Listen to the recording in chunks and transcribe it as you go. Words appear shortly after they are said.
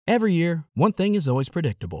Every year, one thing is always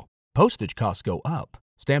predictable. Postage costs go up.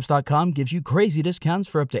 Stamps.com gives you crazy discounts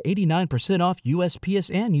for up to 89% off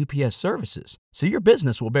USPS and UPS services, so your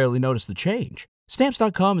business will barely notice the change.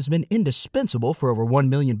 Stamps.com has been indispensable for over 1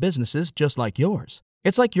 million businesses just like yours.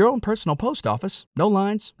 It's like your own personal post office. No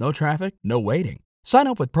lines, no traffic, no waiting. Sign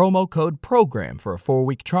up with promo code PROGRAM for a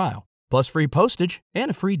 4-week trial, plus free postage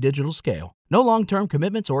and a free digital scale. No long-term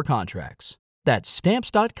commitments or contracts. That's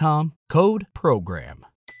Stamps.com, code PROGRAM.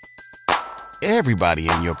 Everybody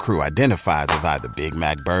in your crew identifies as either Big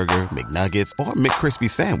Mac Burger, McNuggets, or McCrispy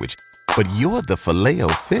Sandwich. But you're the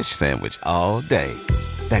Filet-O-Fish Sandwich all day.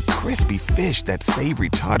 That crispy fish, that savory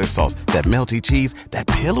tartar sauce, that melty cheese, that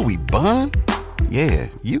pillowy bun. Yeah,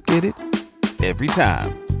 you get it. Every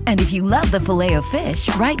time. And if you love the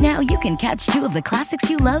Filet-O-Fish, right now you can catch 2 of the classics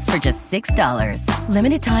you love for just $6.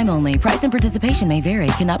 Limited time only. Price and participation may vary.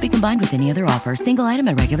 Cannot be combined with any other offer. Single item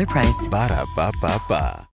at regular price.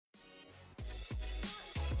 Ba-da-ba-ba-ba.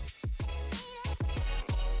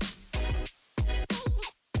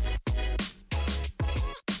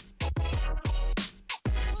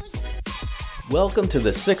 Welcome to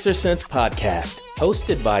the Sixer Sense podcast,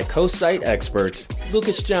 hosted by co-site experts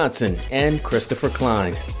Lucas Johnson and Christopher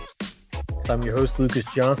Klein. I'm your host, Lucas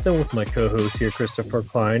Johnson, with my co-host here, Christopher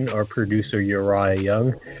Klein, our producer, Uriah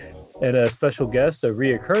Young, and a special guest, a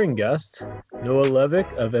reoccurring guest, Noah Levick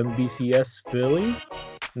of MBCS Philly.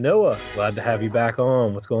 Noah, glad to have you back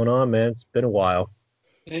on. What's going on, man? It's been a while.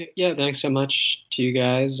 Yeah, thanks so much to you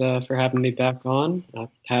guys for having me back on.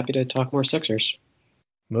 Happy to talk more Sixers.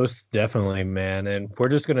 Most definitely, man. And we're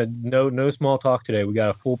just going to, no small talk today. We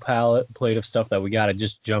got a full plate of stuff that we got to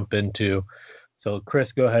just jump into. So,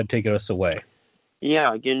 Chris, go ahead, take us away.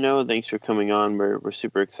 Yeah, again, Noah, thanks for coming on. We're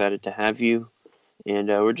super excited to have you. And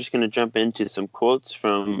we're just going to jump into some quotes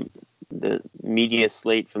from the media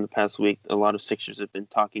slate from the past week. A lot of Sixers have been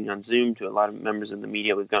talking on Zoom to a lot of members in the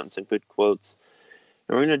media. We've gotten some good quotes.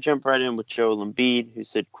 And we're going to jump right in with Joel Embiid, who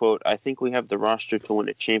said, quote, "I think we have the roster to win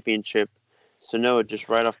a championship." So, Noah, just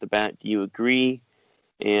right off the bat, do you agree?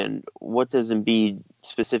 And what does Embiid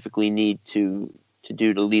specifically need to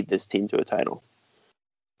do to lead this team to a title?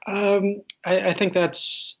 I think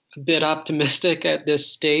that's a bit optimistic at this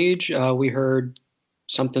stage. We heard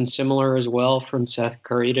something similar as well from Seth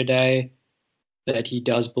Curry today, that he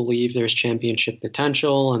does believe there's championship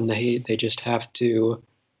potential, and they just have to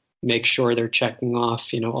make sure they're checking off,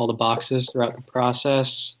 all the boxes throughout the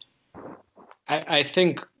process. I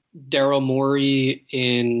think Daryl Morey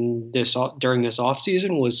during this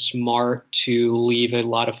offseason was smart to leave a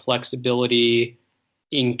lot of flexibility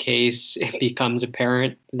in case it becomes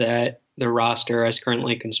apparent that the roster as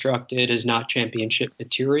currently constructed is not championship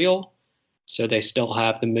material. So they still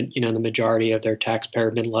have the majority of their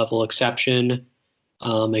taxpayer mid-level exception,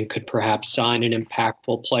 and could perhaps sign an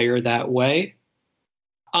impactful player that way.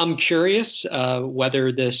 I'm curious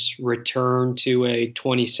whether this return to a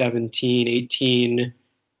 2017-18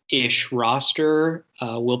 ish roster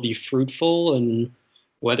will be fruitful, and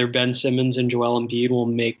whether Ben Simmons and Joel Embiid will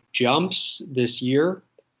make jumps this year.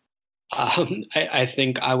 I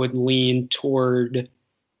think I would lean toward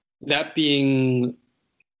that being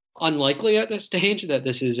unlikely at this stage, that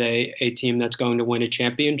this is a team that's going to win a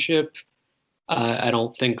championship. I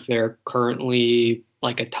don't think they're currently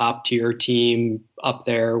like a top tier team up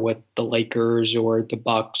there with the Lakers or the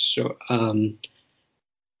Bucks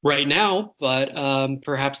right now, but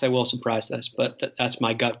perhaps they will surprise us. But that's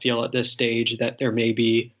my gut feel at this stage, that there may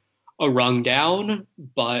be a rung down,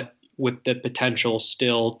 but with the potential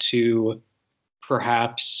still to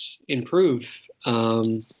perhaps improve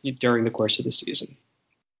during the course of the season.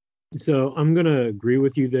 So I'm going to agree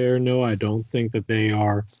with you there. No, I don't think that they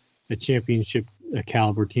are a championship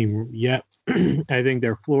caliber team yet. I think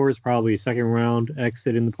their floor is probably a second round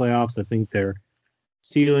exit in the playoffs. I think their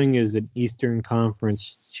ceiling is an Eastern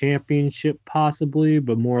Conference championship, possibly,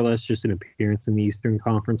 but more or less just an appearance in the Eastern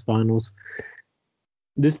Conference Finals.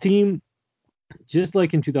 This team, just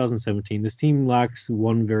like in 2017, this team lacks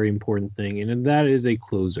one very important thing, and that is a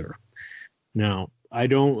closer. Now, I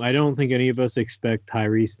don't think any of us expect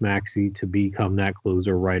Tyrese Maxey to become that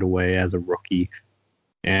closer right away as a rookie,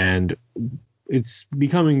 and it's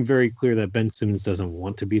becoming very clear that Ben Simmons doesn't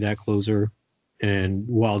want to be that closer. And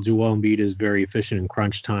while Joel Embiid is very efficient in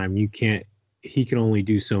crunch time, he can only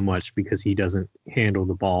do so much because he doesn't handle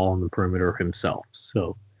the ball on the perimeter himself.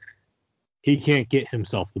 So he can't get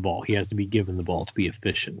himself the ball. He has to be given the ball to be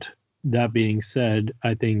efficient. That being said,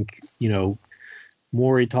 I think,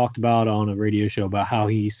 Morey talked about on a radio show about how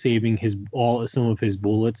he's saving some of his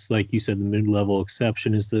bullets. Like you said, the mid-level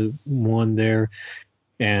exception is the one there.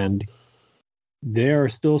 And there are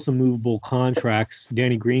still some movable contracts.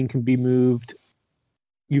 Danny Green can be moved.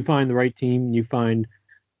 You find the right team. You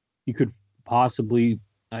could possibly,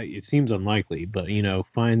 it seems unlikely, but,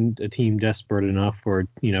 find a team desperate enough for,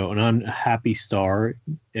 an unhappy star,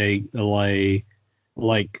 a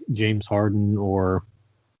like James Harden or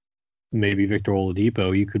maybe Victor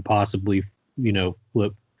Oladipo. You could possibly,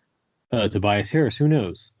 flip Tobias Harris. Who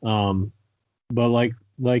knows? But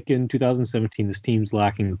like in 2017, this team's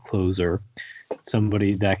lacking a closer,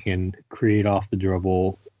 somebody that can create off the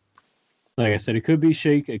dribble. Like I said, it could be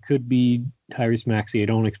Shake, it could be Tyrese Maxey. I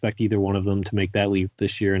don't expect either one of them to make that leap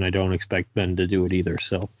this year, and I don't expect Ben to do it either.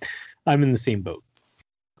 So I'm in the same boat.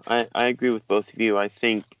 I agree with both of you. I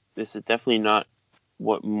think this is definitely not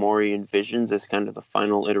what Morey envisions as kind of the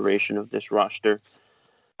final iteration of this roster.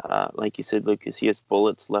 Like you said, Lucas, he has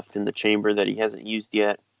bullets left in the chamber that he hasn't used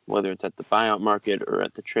yet, whether it's at the buyout market or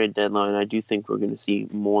at the trade deadline. I do think we're going to see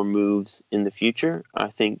more moves in the future. I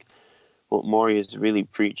think what Morey has really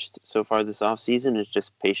preached so far this offseason is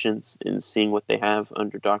just patience in seeing what they have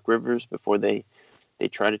under Doc Rivers before they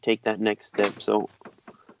try to take that next step. So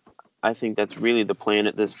I think that's really the plan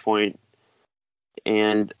at this point.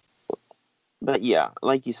 But yeah,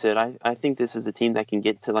 like you said, I think this is a team that can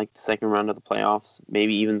get to like the second round of the playoffs,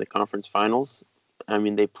 maybe even the conference finals. I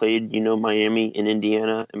mean, they played, Miami and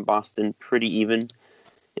Indiana and Boston pretty even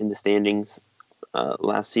in the standings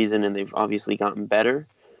last season, and they've obviously gotten better.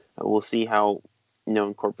 We'll see how,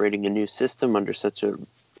 incorporating a new system under such a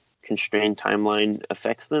constrained timeline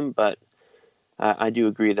affects them. But I do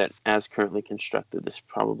agree that as currently constructed, this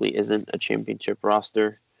probably isn't a championship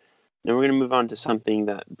roster. Now we're going to move on to something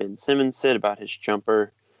that Ben Simmons said about his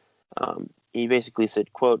jumper. He basically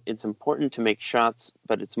said, quote, "It's important to make shots,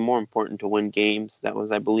 but it's more important to win games." That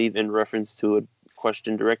was, I believe, in reference to a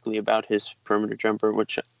question directly about his perimeter jumper,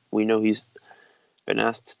 which we know he's been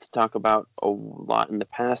asked to talk about a lot in the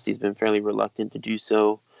past. He's been fairly reluctant to do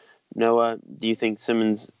so. Noah, do you think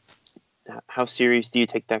Simmons, how serious do you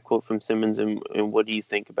take that quote from Simmons, and what do you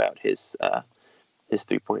think about his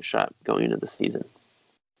 3-point shot going into the season?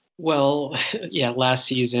 Well, yeah, last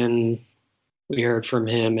season we heard from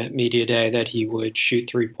him at Media Day that he would shoot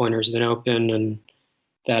 3-pointers in open, and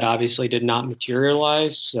that obviously did not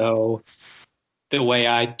materialize. So the way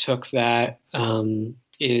I took that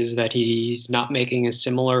is that he's not making a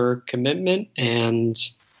similar commitment, and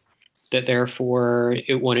that therefore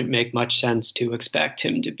it wouldn't make much sense to expect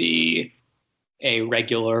him to be a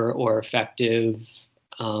regular or effective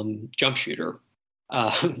jump shooter.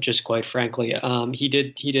 Just quite frankly, he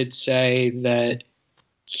did say that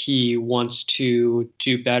he wants to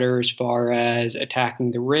do better as far as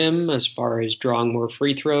attacking the rim, as far as drawing more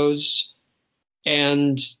free throws.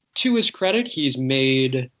 And to his credit, he's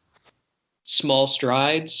made small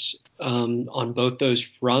strides on both those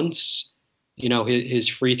fronts. His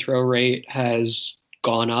free throw rate has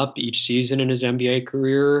gone up each season in his NBA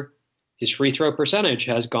career. His free throw percentage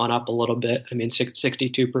has gone up a little bit. I mean,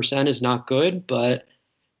 62% is not good, but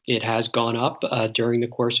it has gone up during the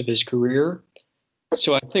course of his career.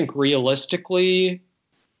 So I think realistically,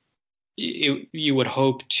 you would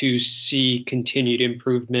hope to see continued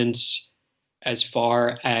improvements as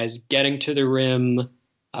far as getting to the rim,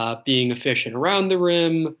 being efficient around the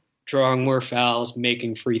rim, drawing more fouls,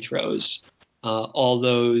 making free throws. All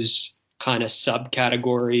those kind of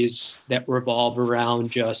subcategories that revolve around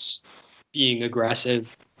just being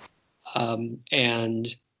aggressive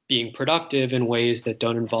and being productive in ways that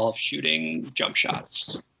don't involve shooting jump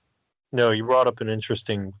shots. No, you brought up an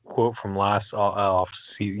interesting quote from last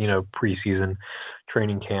preseason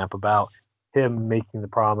training camp about him making the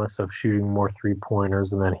promise of shooting more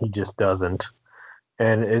 3-pointers, and then he just doesn't.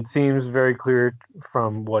 And it seems very clear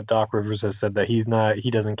from what Doc Rivers has said that he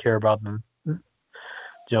doesn't care about the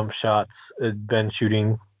jump shots Ben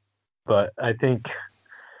shooting. But I think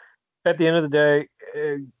at the end of the day,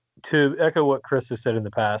 to echo what Chris has said in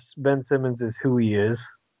the past, Ben Simmons is who he is.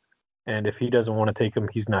 And if he doesn't want to take him,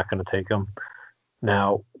 he's not going to take him.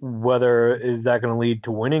 Now, whether is that going to lead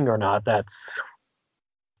to winning or not, it's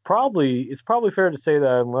probably fair to say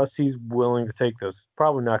that unless he's willing to take those,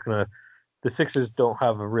 probably not going to. The Sixers don't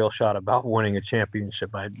have a real shot about winning a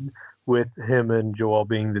championship with him and Joel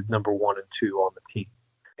being the number 1 and 2 on the team.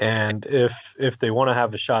 And if they want to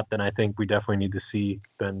have a shot, then I think we definitely need to see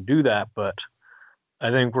Ben do that. But I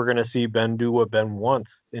think we're going to see Ben do what Ben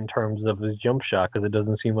wants in terms of his jump shot, because it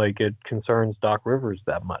doesn't seem like it concerns Doc Rivers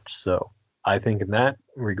that much. So I think in that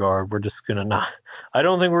regard, we're just going to not – I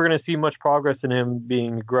don't think we're going to see much progress in him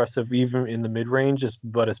being aggressive even in the mid-range,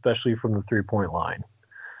 but especially from the 3-point line.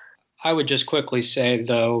 I would just quickly say,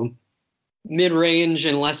 though, Mid-range,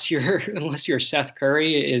 unless you're Seth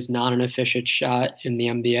Curry, is not an efficient shot in the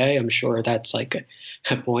NBA. I'm sure that's like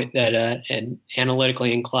a point that an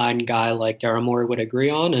analytically inclined guy like Daryl Morey would agree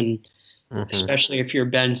on, and especially if you're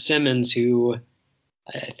Ben Simmons, who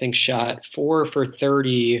I think shot 4 for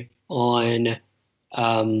 30 on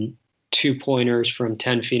 2-pointers from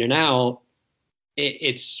 10 feet and out.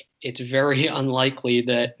 It's very unlikely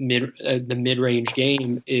that the mid-range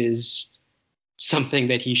game is something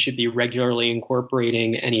that he should be regularly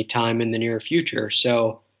incorporating anytime in the near future.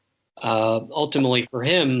 So ultimately for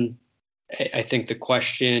him, I think the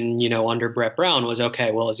question, under Brett Brown was,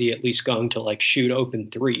 okay, well, is he at least going to like shoot open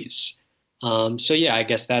threes? So yeah, I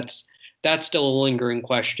guess that's still a lingering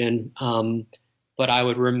question. But I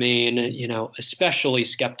would remain, especially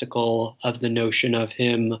skeptical of the notion of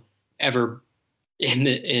him ever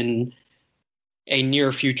in a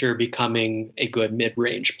near future becoming a good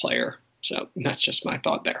mid-range player. So that's just my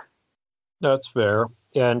thought there. That's fair.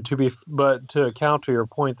 And to counter your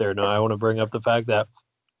point there, I want to bring up the fact that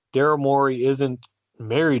Daryl Morey isn't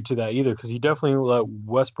married to that either, because he definitely let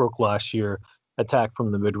Westbrook last year attack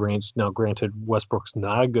from the mid-range. Now, granted, Westbrook's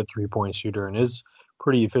not a good three-point shooter and is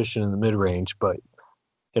pretty efficient in the mid-range,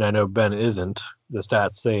 and I know Ben isn't. The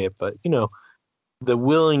stats say it, but the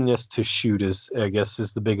willingness to shoot is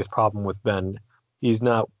the biggest problem with Ben. He's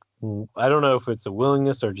not. I don't know if it's a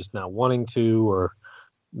willingness or just not wanting to, or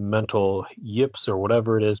mental yips or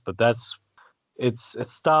whatever it is, but it's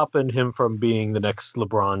stopping him from being the next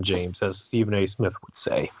LeBron James, as Stephen A. Smith would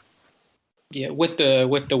say. Yeah, with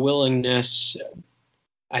the willingness,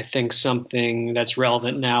 I think something that's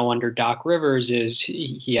relevant now under Doc Rivers is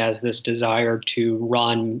he has this desire to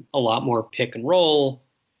run a lot more pick and roll,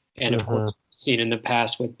 and of course, seen in the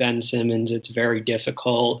past with Ben Simmons, it's very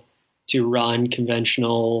difficult to run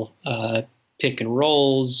conventional pick and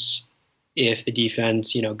rolls if the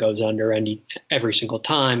defense, goes under every single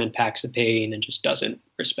time and packs the paint and just doesn't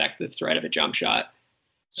respect the threat of a jump shot.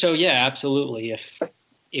 So yeah, absolutely.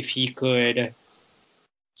 If he could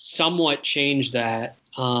somewhat change that,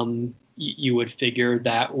 you would figure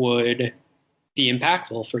that would be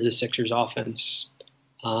impactful for the Sixers offense.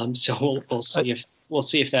 So we'll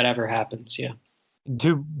see if that ever happens. Yeah.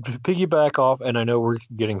 To piggyback off, and I know we're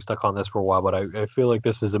getting stuck on this for a while, but I feel like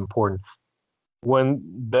this is important. When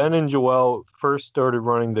Ben and Joel first started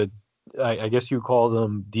running I guess you call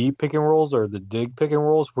them deep pick and rolls or the dig pick and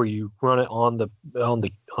rolls, where you run it on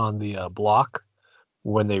the block.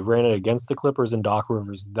 When they ran it against the Clippers and Doc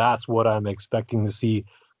Rivers, that's what I'm expecting to see.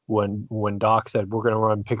 When Doc said we're going to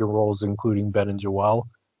run pick and rolls, including Ben and Joel,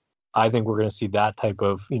 I think we're going to see that type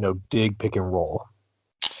of dig pick and roll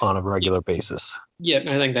on a regular basis. Yeah,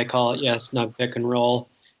 I think they call it, snug pick and roll.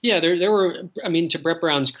 Yeah, there were, to Brett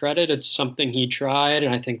Brown's credit, it's something he tried,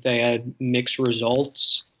 and I think they had mixed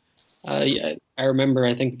results. I remember,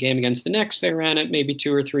 I think the game against the Knicks, they ran it maybe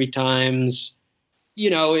 2 or 3 times.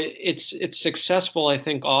 It's successful, I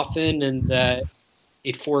think, often in that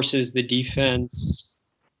it forces the defense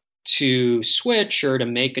to switch or to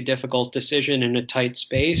make a difficult decision in a tight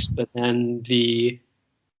space, but then the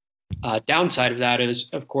downside of that is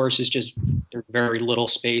just there's very little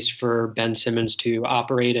space for Ben Simmons to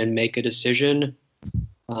operate and make a decision.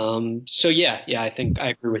 So I think I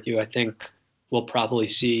agree with you. I think we'll probably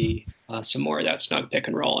see some more of that snug pick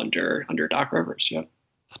and roll under Doc Rivers. Yeah,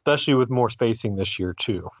 especially with more spacing this year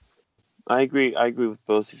too. I agree with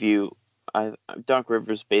both of you. Doc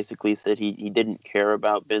Rivers basically said he didn't care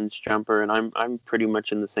about Ben's jumper, and I'm pretty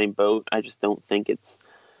much in the same boat. I just don't think it's,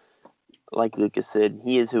 like Lucas said,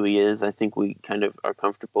 he is who he is. I think we kind of are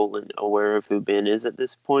comfortable and aware of who Ben is at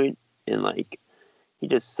this point. And he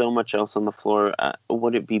does so much else on the floor.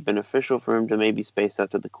 Would it be beneficial for him to maybe space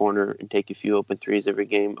out to the corner and take a few open threes every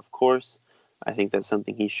game? Of course. I think that's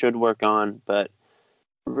something he should work on. But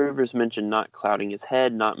Rivers mentioned not clouding his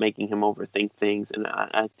head, not making him overthink things. And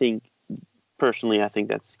I think, personally, I think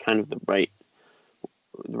that's kind of the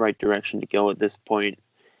right direction to go at this point.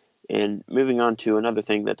 And moving on to another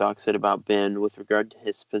thing that Doc said about Ben with regard to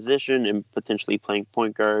his position and potentially playing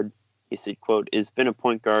point guard, he said, quote, "Is Ben a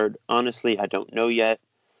point guard? Honestly, I don't know yet."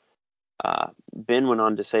 Ben went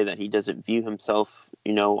on to say that he doesn't view himself,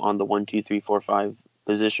 on the 1, 2, 3, 4, 5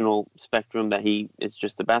 positional spectrum, that he is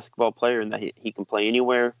just a basketball player and that he can play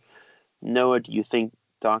anywhere. Noah, do you think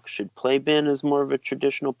Doc should play Ben as more of a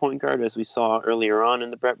traditional point guard, as we saw earlier on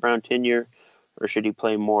in the Brett Brown tenure? Or should he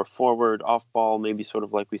play more forward, off ball, maybe sort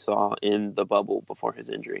of like we saw in the bubble before his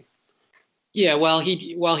injury? Yeah, while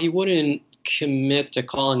he wouldn't commit to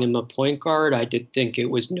calling him a point guard, I did think it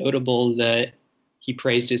was notable that he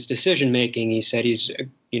praised his decision making. He said he's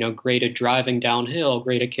great at driving downhill,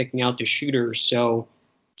 great at kicking out to shooters. So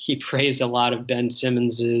he praised a lot of Ben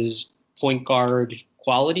Simmons's point guard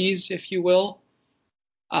qualities, if you will.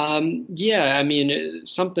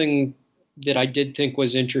 Something that I did think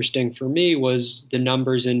was interesting for me was the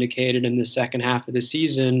numbers indicated in the second half of the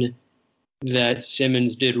season that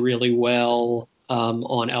Simmons did really well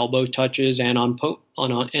on elbow touches and on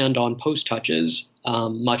post touches,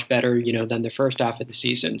 much better, than the first half of the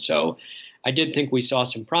season. So I did think we saw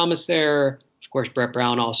some promise there. Of course, Brett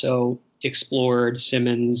Brown also explored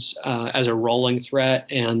Simmons as a rolling threat,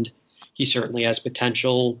 and he certainly has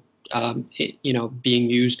potential, being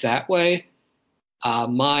used that way.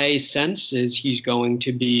 My sense is he's going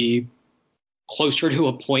to be closer to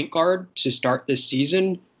a point guard to start this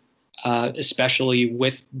season, especially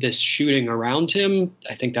with this shooting around him.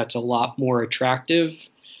 I think that's a lot more attractive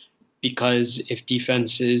because if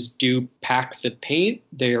defenses do pack the paint,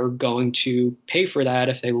 they're going to pay for that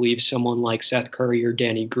if they leave someone like Seth Curry or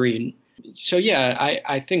Danny Green. So, yeah,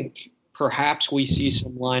 I think perhaps we see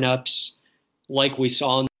some lineups like we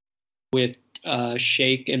saw with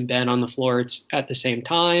Shake and Ben on the floor at the same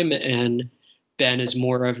time, and Ben is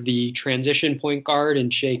more of the transition point guard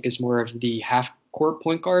and Shake is more of the half-court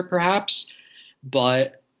point guard perhaps.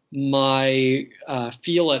 But my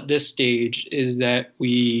feel at this stage is that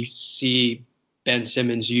we see Ben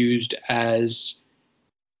Simmons used as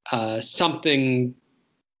something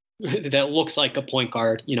that looks like a point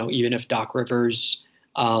guard, even if Doc Rivers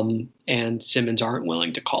and Simmons aren't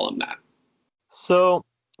willing to call him that. So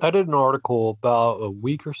I did an article about a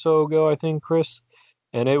week or so ago, I think, Chris,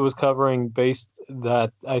 and it was covering based on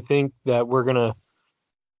the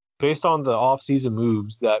offseason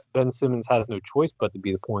moves, that Ben Simmons has no choice but to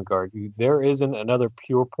be the point guard. There isn't another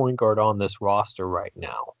pure point guard on this roster right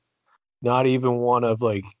now. Not even one of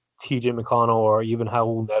like TJ McConnell or even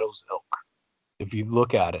Raul Neto's ilk, if you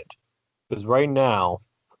look at it. Because right now,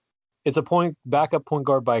 it's a backup point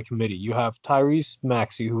guard by committee. You have Tyrese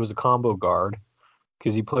Maxey, who was a combo guard,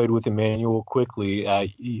 because he played with Emmanuel Quickly at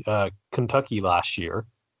Kentucky last year.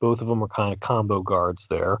 Both of them were kind of combo guards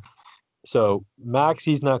there. So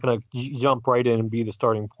Maxey's not going to jump right in and be the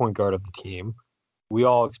starting point guard of the team. We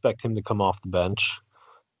all expect him to come off the bench.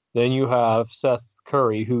 Then you have Seth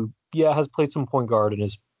Curry, who, has played some point guard in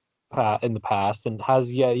the past and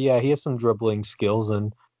he has some dribbling skills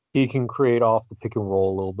and he can create off the pick and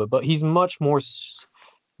roll a little bit, but he's much more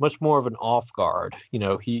of an off guard.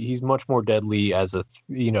 He's much more deadly as a,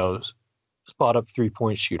 spot up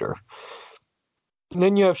 3-point shooter. And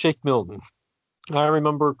then you have Shake Milton. I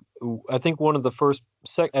remember, I think it was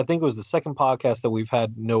the second podcast that we've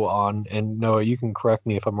had Noah on, and Noah, you can correct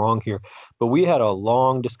me if I'm wrong here, but we had a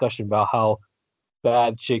long discussion about how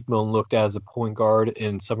bad Shake Milton looked as a point guard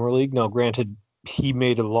in Summer League. Now, granted, he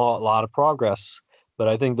made a lot of progress, but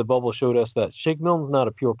I think the bubble showed us that Shake Milton's not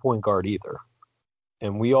a pure point guard either.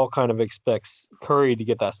 And we all kind of expect Curry to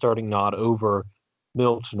get that starting nod over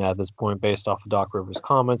Milton at this point based off of Doc Rivers'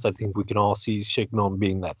 comments. I think we can all see Shake Milton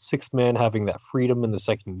being that sixth man, having that freedom in the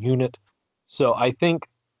second unit. So I think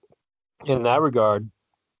in that regard,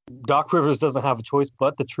 Doc Rivers doesn't have a choice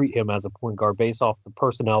but to treat him as a point guard based off the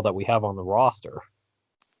personnel that we have on the roster.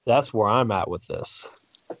 That's where I'm at with this.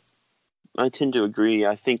 I tend to agree.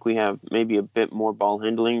 I think we have maybe a bit more ball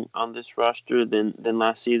handling on this roster than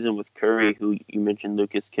last season with Curry, who you mentioned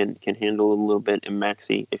Lucas can handle a little bit, and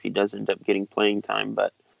Maxey if he does end up getting playing time.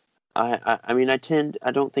 But I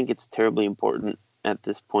don't think it's terribly important at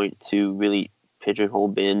this point to really pigeonhole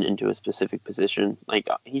Ben into a specific position. Like,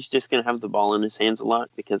 he's just going to have the ball in his hands a lot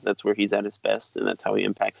because that's where he's at his best and that's how he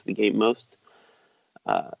impacts the game most.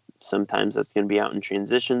 Sometimes that's going to be out in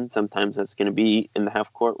transition. Sometimes that's going to be in the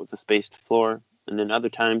half court with a spaced floor. And then other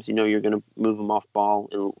times, you're going to move him off ball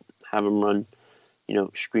and have him run,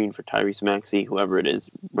 screen for Tyrese Maxey, whoever it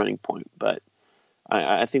is, running point. But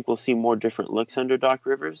I think we'll see more different looks under Doc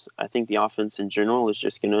Rivers. I think the offense in general is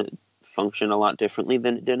just going to function a lot differently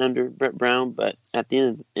than it did under Brett Brown. But at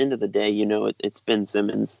the end of the day, it's Ben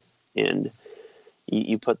Simmons, and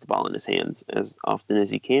you put the ball in his hands as often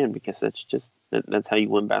as you can because that's how you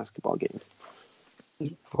win basketball games.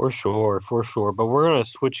 For sure. But we're going to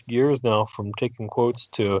switch gears now from taking quotes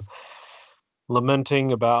to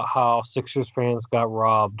lamenting about how Sixers fans got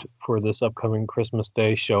robbed for this upcoming Christmas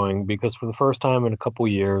Day showing, because for the first time in a couple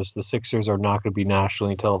years, the Sixers are not going to be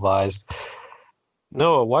nationally televised.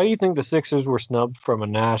 Noah, why do you think the Sixers were snubbed from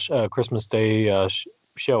a Christmas Day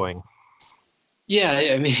showing? Yeah,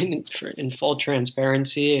 in full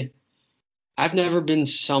transparency, I've never been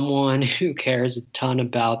someone who cares a ton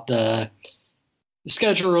about the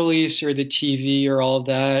schedule release or the TV or all of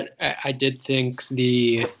that. I did think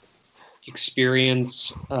the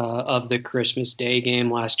experience of the Christmas Day game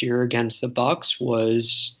last year against the Bucks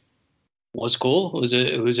was cool.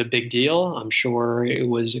 It was a big deal. I'm sure it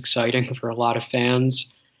was exciting for a lot of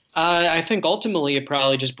fans. I think ultimately it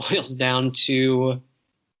probably just boils down to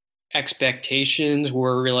expectations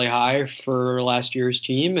were really high for last year's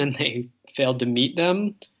team, and they failed to meet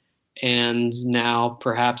them. And now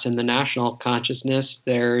perhaps in the national consciousness,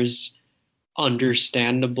 there's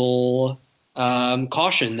understandable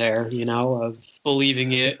caution there, of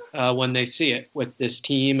believing it when they see it with this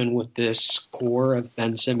team and with this core of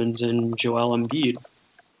Ben Simmons and Joel Embiid.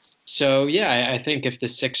 So yeah, I think if the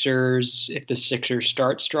Sixers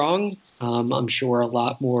start strong, I'm sure a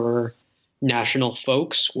lot more national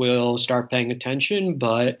folks will start paying attention.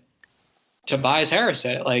 But Tobias Harris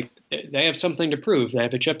said, they have something to prove. They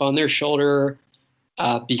have a chip on their shoulder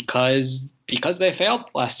because they failed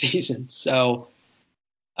last season. So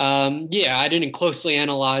I didn't closely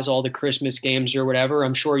analyze all the Christmas games or whatever.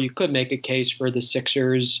 I'm sure you could make a case for the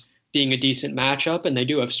Sixers being a decent matchup, and they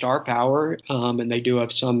do have star power, and they do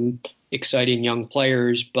have some exciting young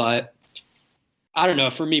players. But I don't know.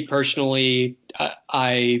 For me personally,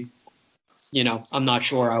 I'm not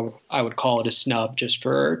sure I would call it a snub just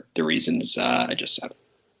for the reasons I just said.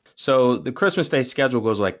 So the Christmas Day schedule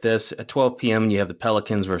goes like this. At 12 p.m., you have the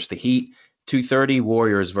Pelicans versus the Heat. 2:30,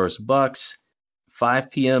 Warriors versus Bucks. 5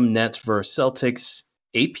 p.m., Nets versus Celtics.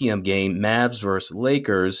 8 p.m. game, Mavs versus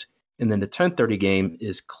Lakers. And then the 10:30 game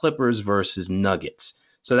is Clippers versus Nuggets.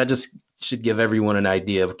 So that just should give everyone an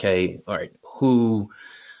idea of, okay, all right, who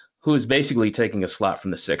is basically taking a slot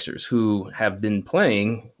from the Sixers, who have been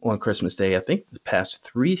playing on Christmas Day, I think, the past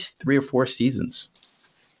three or four seasons.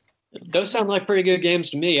 Those sound like pretty good games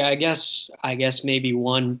to me. I guess maybe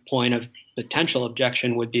one point of potential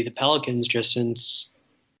objection would be the Pelicans, just since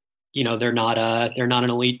they're not an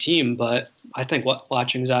elite team. But I think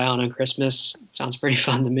watching Zion on Christmas sounds pretty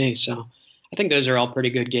fun to me. So I think those are all pretty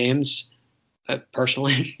good games,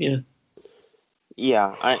 personally. Yeah.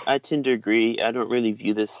 Yeah, I tend to agree. I don't really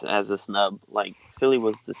view this as a snub. Like, Philly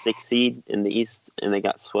was the 6th seed in the East, and they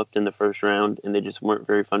got swept in the first round, and they just weren't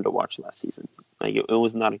very fun to watch last season. Like, it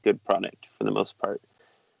was not a good product for the most part.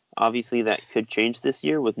 Obviously, that could change this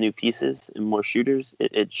year with new pieces and more shooters.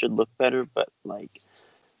 It should look better, but,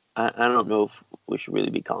 I don't know if we should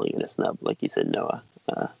really be calling it a snub, like you said, Noah.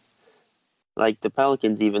 The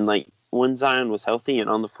Pelicans even, when Zion was healthy and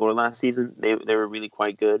on the floor last season, they were really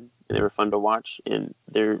quite good, and they were fun to watch, and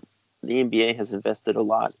the NBA has invested a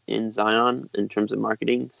lot in Zion in terms of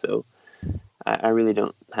marketing, so I really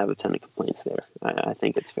don't have a ton of complaints there. I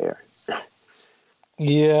think it's fair.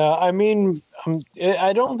 Yeah, I mean,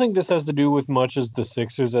 I don't think this has to do with much as the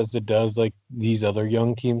Sixers as it does these other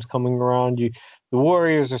young teams coming around. The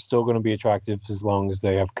Warriors are still going to be attractive as long as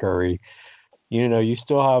they have Curry. You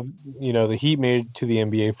still have, the Heat made it to the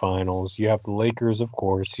NBA Finals. You have the Lakers, of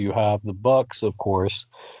course. You have the Bucks, of course.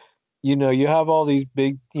 You have all these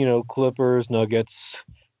big, Clippers, Nuggets,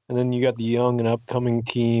 and then you got the young and upcoming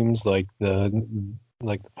teams like the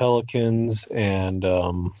Pelicans and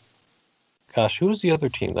gosh, who was the other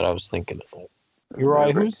team that I was thinking of? You're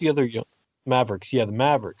right. Who's the other young Mavericks? Yeah, the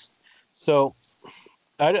Mavericks. So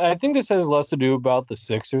I think this has less to do about the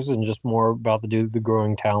Sixers and just more about the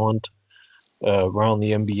growing talent around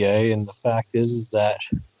the NBA. And the fact is that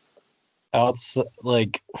outside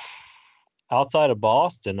of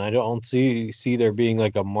Boston, I don't see there being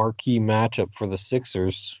a marquee matchup for the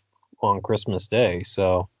Sixers on Christmas Day.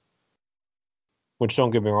 So, which,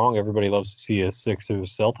 don't get me wrong, everybody loves to see a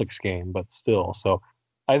Sixers-Celtics game, but still. So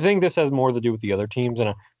I think this has more to do with the other teams.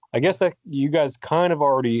 And I guess that you guys kind of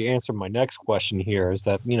already answered my next question here, is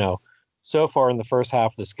that, so far in the first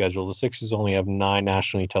half of the schedule, the Sixers only have 9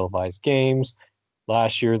 nationally televised games.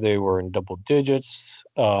 Last year, they were in double digits.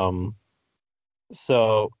 So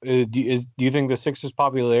do you think the Sixers'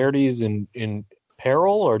 popularity is in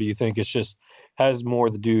peril, or do you think it's just has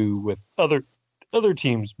more to do with other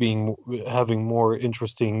teams having more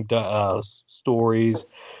interesting stories?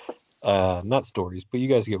 Not stories, but you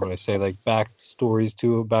guys get what I say, back stories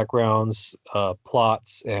to backgrounds,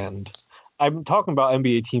 plots, and I'm talking about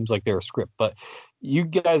NBA teams like they're a script, but you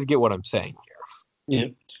guys get what I'm saying here.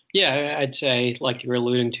 Yeah, I'd say, like you're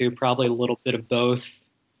alluding to, probably a little bit of both.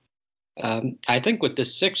 I think with the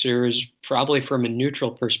Sixers, probably from a neutral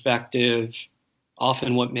perspective,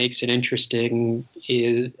 often what makes it interesting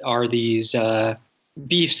are these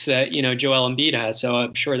beefs that Joel Embiid has. So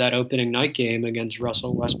I'm sure that opening night game against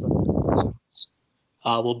Russell Westbrook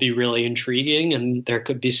will be really intriguing, and there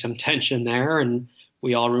could be some tension there. And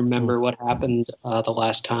we all remember what happened the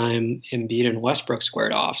last time Embiid and Westbrook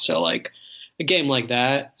squared off. So a game like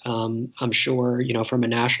that, I'm sure, from a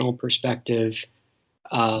national perspective,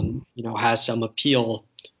 has some appeal.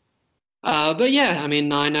 But yeah, I mean,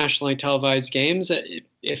 9 nationally televised games,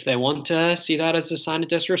 if they want to see that as a sign of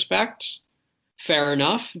disrespect, fair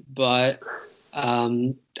enough. But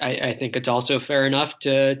I think it's also fair enough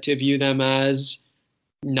to view them as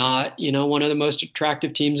not, one of the most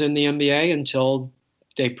attractive teams in the NBA until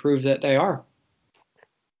they prove that they are.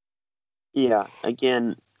 Yeah,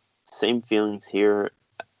 again, same feelings here.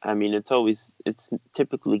 I mean, it's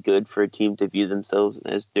typically good for a team to view themselves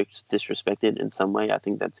as disrespected in some way. I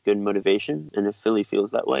think that's good motivation. And if Philly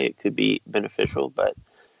feels that way, it could be beneficial. But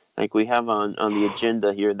like we have on the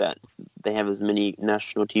agenda here that they have as many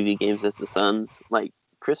national TV games as the Suns. Like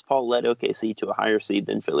Chris Paul led OKC to a higher seed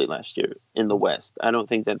than Philly last year in the West. I don't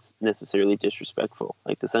think that's necessarily disrespectful.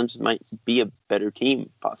 Like the Suns might be a better team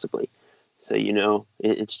possibly. So,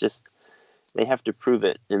 it's just they have to prove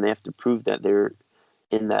it, and they have to prove that they're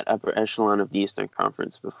in that upper echelon of the Eastern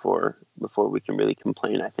Conference before we can really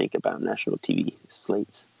complain, I think, about national TV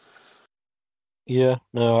slates. Yeah,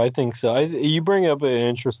 no, I think so. You bring up an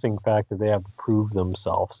interesting fact that they have to prove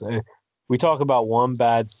themselves. We talk about one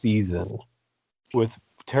bad season with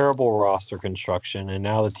terrible roster construction, and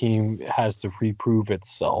now the team has to reprove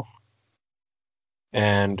itself.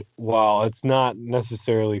 And while it's not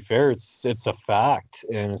necessarily fair, it's a fact,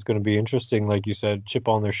 and it's going to be interesting. Like you said, chip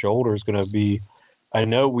on their shoulder is going to be. I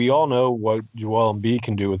know we all know what Joel Embiid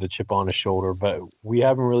can do with a chip on his shoulder, but we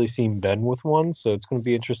haven't really seen Ben with one, so it's going to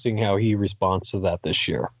be interesting how he responds to that this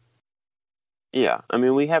year. Yeah, I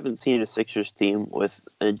mean, we haven't seen a Sixers team with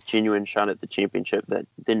a genuine shot at the championship that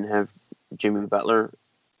didn't have Jimmy Butler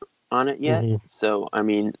on it yet. Mm-hmm. So, I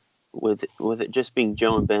mean, with it just being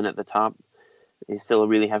Joe and Ben at the top, they still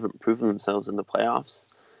really haven't proven themselves in the playoffs.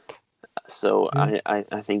 So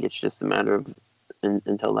I think it's just a matter of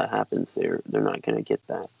until that happens, they're not going to get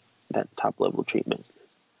that top level treatment.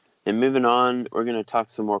 And moving on, we're going to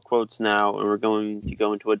talk some more quotes now, and we're going to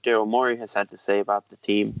go into what Daryl Morey has had to say about the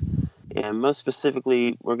team. And most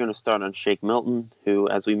specifically, we're going to start on Shake Milton, who,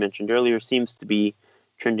 as we mentioned earlier, seems to be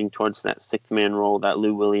trending towards that sixth man role, that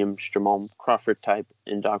Lou Williams, Jamal Crawford type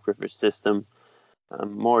in Doc Rivers' system.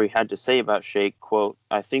 Morey had to say about Shake, quote,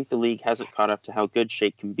 "I think the league hasn't caught up to how good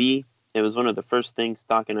Shake can be. It was one of the first things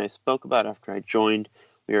Doc and I spoke about after I joined.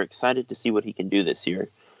 We are excited to see what he can do this year."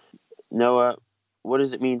 Noah, what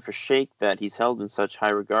does it mean for Shake that he's held in such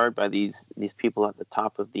high regard by these people at the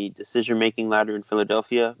top of the decision-making ladder in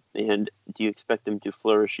Philadelphia? And do you expect him to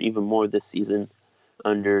flourish even more this season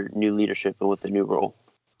under new leadership and with a new role?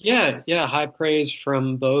 Yeah, high praise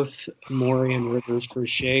from both Morey and Rivers for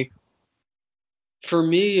Shake. For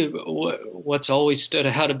me, what's always stood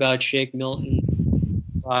out about Shake Milton,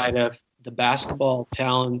 side of the basketball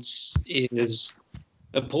talents, is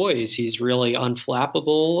the poise. He's really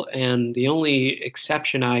unflappable, and the only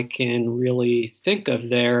exception I can really think of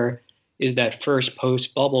there is that first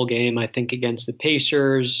post-bubble game, I think, against the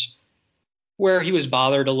Pacers, where he was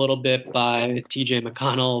bothered a little bit by TJ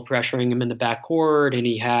McConnell pressuring him in the backcourt, and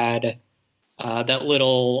he had that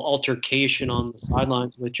little altercation on the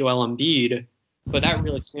sidelines with Joel Embiid. But that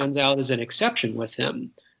really stands out as an exception with him.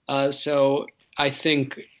 So I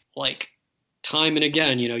think, like, time and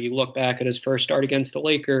again, you look back at his first start against the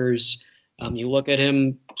Lakers, you look at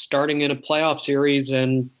him starting in a playoff series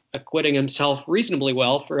and acquitting himself reasonably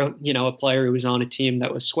well for a player who was on a team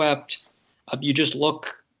that was swept. You just look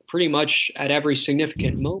pretty much at every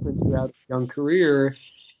significant moment throughout his young career,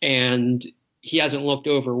 and he hasn't looked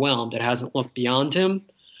overwhelmed. It hasn't looked beyond him.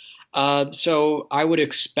 So I would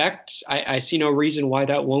expect, I see no reason why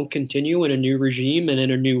that won't continue in a new regime and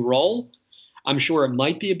in a new role. I'm sure it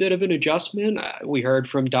might be a bit of an adjustment. We heard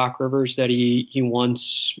from Doc Rivers that he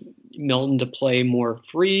wants Milton to play more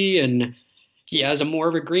free, and he has more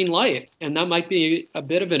of a green light. And that might be a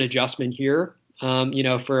bit of an adjustment here,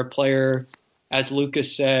 for a player, as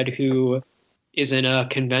Lucas said, who isn't a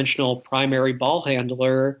conventional primary ball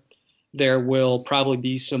handler. There will probably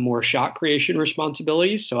be some more shot creation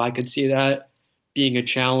responsibilities. So I could see that being a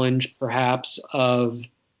challenge, perhaps, of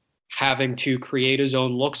having to create his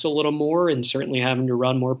own looks a little more and certainly having to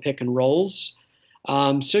run more pick and rolls.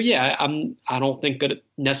 I don't think that it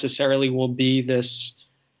necessarily will be this,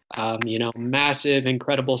 massive,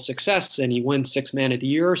 incredible success and he wins sixth man of the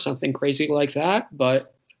year or something crazy like that.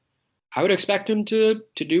 But I would expect him to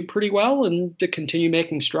do pretty well and to continue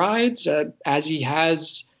making strides as he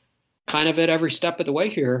has kind of at every step of the way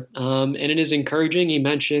here. And it is encouraging. He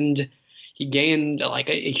mentioned he gained like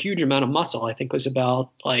a huge amount of muscle. I think it was about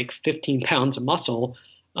like 15 pounds of muscle,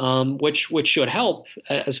 which should help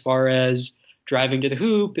as far as driving to the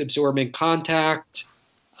hoop, absorbing contact.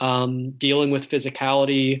 dealing with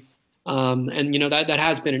physicality. And, that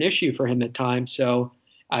has been an issue for him at times. So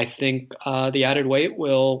I think the added weight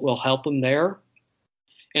will help him there.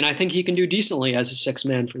 And I think he can do decently as a sixth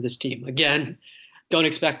man for this team. Again, don't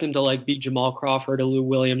expect him to beat Jamal Crawford or Lou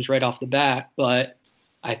Williams right off the bat, but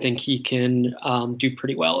I think he can do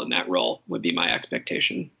pretty well in that role, would be my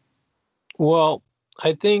expectation. Well,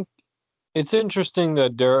 I think it's interesting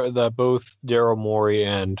that that both Daryl Morey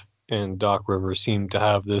and Doc Rivers seem to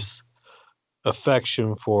have this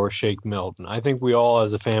affection for Shake Milton. I think we all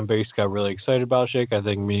as a fan base got really excited about Shake. I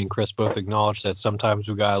think me and Chris both acknowledged that sometimes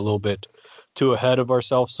we got a little bit too ahead of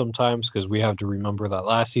ourselves sometimes, because we have to remember that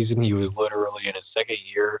last season he was literally in his second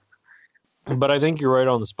year. But I think you're right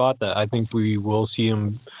on the spot that I think we will see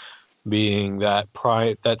him being that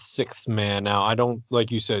sixth man. Now, I don't,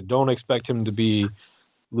 like you said, don't expect him to be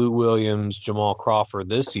Lou Williams, Jamal Crawford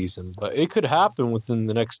this season, but it could happen within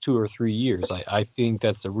the next 2 or 3 years. I think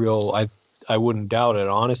that's a real, I wouldn't doubt it.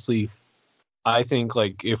 Honestly, I think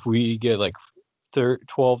if we get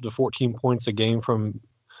 12 to 14 points a game from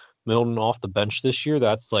Milton off the bench this year,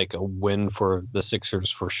 that's a win for the Sixers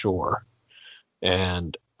for sure.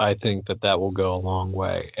 And I think that will go a long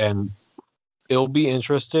way. And it'll be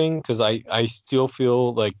interesting because I still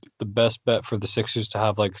feel like the best bet for the Sixers to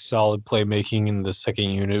have solid playmaking in the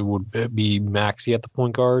second unit would be Maxey at the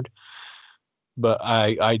point guard. But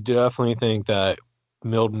I definitely think that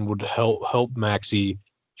Milton would help Maxey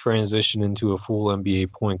transition into a full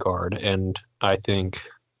NBA point guard. And I think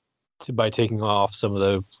by taking off some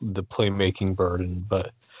of the playmaking burden, but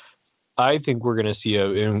I think we're going to see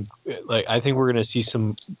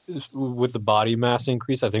some, with the body mass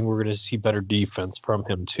increase, I think we're going to see better defense from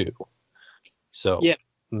him too. So yeah,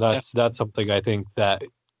 that's something I think that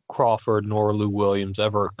Crawford nor Lou Williams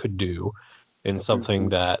ever could do, and something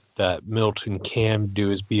that Milton can do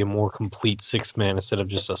is be a more complete sixth man instead of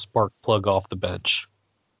just a spark plug off the bench.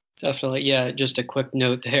 Definitely. Yeah. Just a quick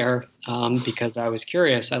note there, because I was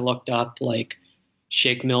curious. I looked up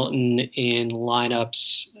Shake Milton in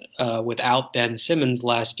lineups without Ben Simmons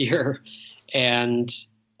last year, and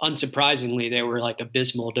unsurprisingly, they were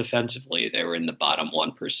abysmal defensively. They were in the bottom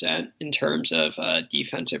 1% in terms of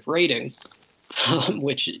defensive rating,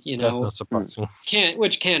 which that's not surprising.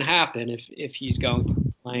 Can happen if he's going to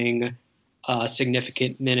be playing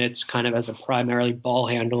significant minutes kind of as a primarily ball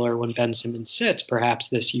handler when Ben Simmons sits, perhaps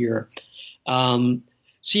this year.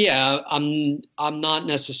 So yeah, I'm not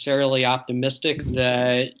necessarily optimistic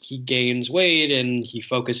that he gains weight and he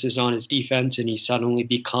focuses on his defense and he suddenly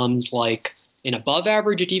becomes an above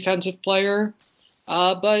average defensive player.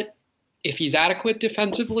 But if he's adequate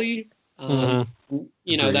defensively, that'll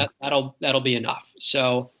be enough.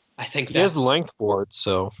 So I think he has length for it.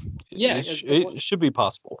 So yeah, it should be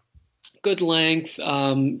possible. Good length.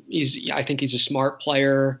 I think he's a smart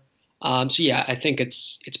player. So yeah, I think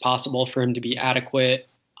it's possible for him to be adequate.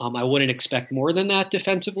 I wouldn't expect more than that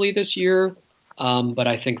defensively this year, but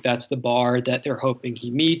I think that's the bar that they're hoping he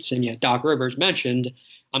meets. And yet Doc Rivers mentioned,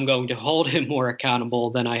 I'm going to hold him more accountable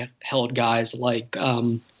than I held guys like,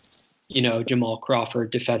 Jamal Crawford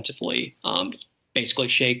defensively. Basically,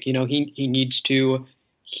 Shake, he needs to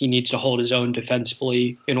hold his own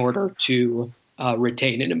defensively in order to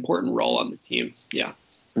retain an important role on the team. Yeah.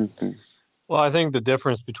 Mm-hmm. Well, I think the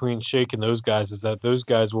difference between Shake and those guys is that those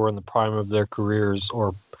guys were in the prime of their careers,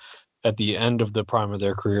 or at the end of the prime of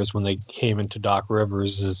their careers when they came into Doc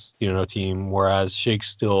Rivers' team, whereas Shake's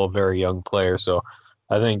still a very young player. So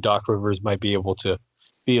I think Doc Rivers might be able to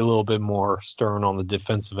be a little bit more stern on the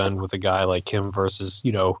defensive end with a guy like him versus,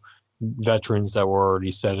 veterans that were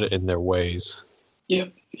already set in their ways. Yeah.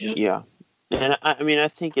 And I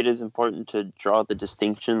think it is important to draw the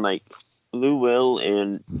distinction. Lou Will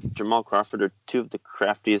and Jamal Crawford are two of the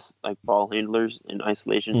craftiest ball handlers and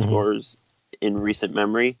isolation scorers in recent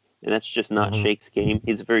memory, and that's just not Shake's game.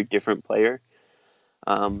 He's a very different player.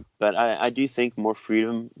 But I do think more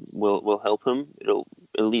freedom will help him. It'll,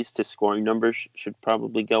 at least his scoring numbers should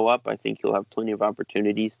probably go up. I think he'll have plenty of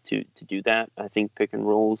opportunities to do that. I think pick and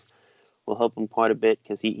rolls will help him quite a bit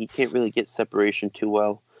because he can't really get separation too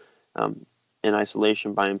well in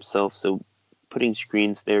isolation by himself. So putting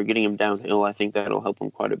screens there, getting him downhill, I think that'll help him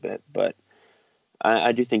quite a bit. But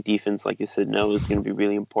I do think defense, like you said, is going to be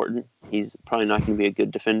really important. He's probably not going to be a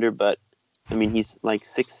good defender, but he's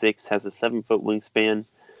 6'6", has a 7-foot wingspan.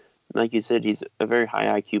 Like you said, he's a very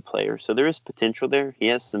high IQ player. So there is potential there. He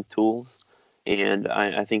has some tools, and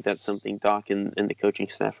I think that's something Doc and the coaching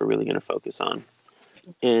staff are really going to focus on.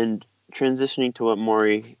 And transitioning to what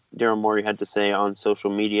Daryl Morey had to say on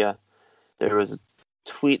social media, there was a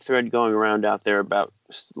tweet thread going around out there about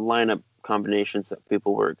lineup combinations that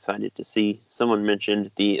people were excited to see. Someone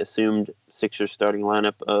mentioned the assumed Sixers starting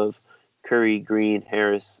lineup of Curry, Green,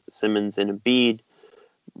 Harris, Simmons, and Embiid.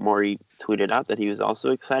 Morey tweeted out that he was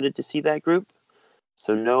also excited to see that group.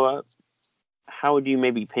 So Noah, how would you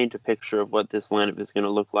maybe paint a picture of what this lineup is going to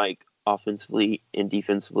look like offensively and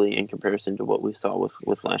defensively in comparison to what we saw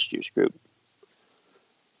with last year's group?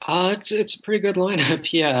 It's a pretty good lineup,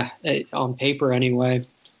 yeah, on paper anyway.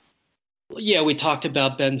 Yeah, we talked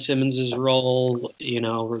about Ben Simmons' role,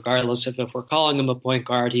 regardless of if we're calling him a point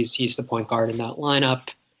guard, he's the point guard in that lineup.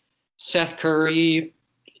 Seth Curry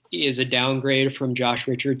is a downgrade from Josh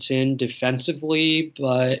Richardson defensively,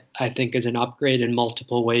 but I think is an upgrade in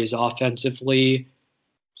multiple ways offensively.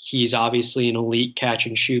 He's obviously an elite catch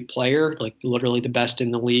and shoot player, like literally the best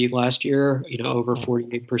in the league last year, over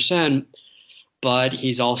 48%. But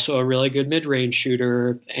he's also a really good mid-range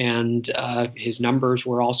shooter, and his numbers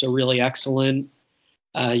were also really excellent,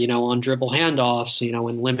 on dribble handoffs,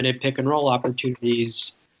 in limited pick and roll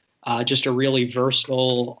opportunities. Just a really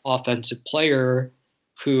versatile offensive player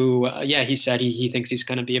who, he said he thinks he's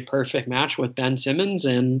going to be a perfect match with Ben Simmons,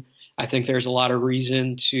 and I think there's a lot of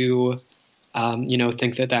reason to,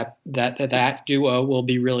 think that duo will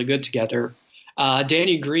be really good together.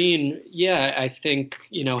 Danny Green, I think,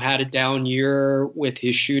 had a down year with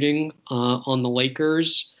his shooting on the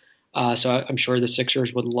Lakers. So I'm sure the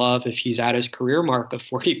Sixers would love if he's at his career mark of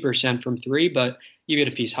 40% from three, but even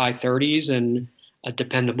if he's high 30s and a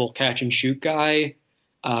dependable catch and shoot guy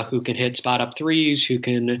who can hit spot up threes, who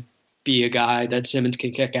can be a guy that Simmons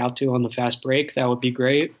can kick out to on the fast break, that would be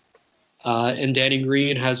great. And Danny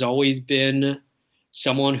Green has always been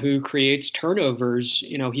someone who creates turnovers.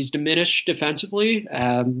 He's diminished defensively,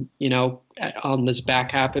 on this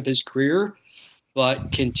back half of his career,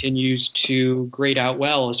 but continues to grade out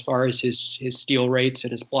well as far as his steal rates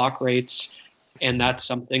and his block rates. And that's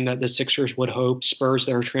something that the Sixers would hope spurs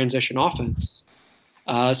their transition offense.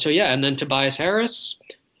 And then Tobias Harris,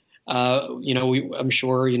 I'm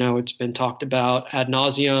sure, it's been talked about ad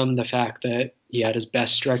nauseum, the fact that he had his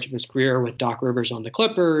best stretch of his career with Doc Rivers on the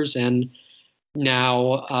Clippers, and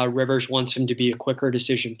now Rivers wants him to be a quicker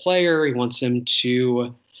decision player. He wants him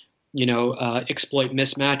to, exploit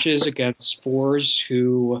mismatches against fours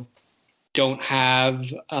who don't have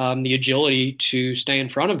the agility to stay in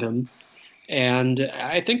front of him. And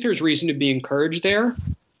I think there's reason to be encouraged there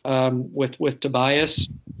with Tobias.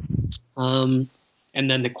 And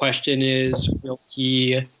then the question is, will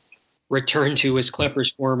he return to his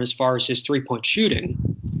Clippers form as far as his three-point shooting?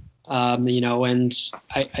 And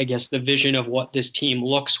I guess the vision of what this team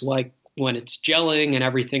looks like when it's gelling and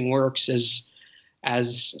everything works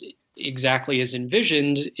as exactly as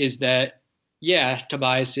envisioned is that,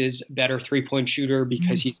 Tobias is a better three-point shooter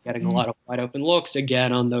because he's getting a lot of wide open looks,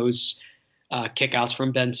 again, on those kickouts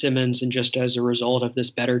from Ben Simmons, and just as a result of this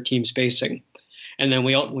better team spacing. And then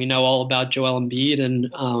we know all about Joel Embiid, and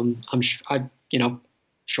I'm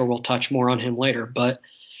sure we'll touch more on him later. But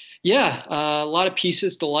a lot of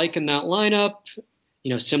pieces to like in that lineup.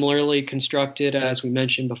 Similarly constructed, as we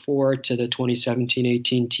mentioned before, to the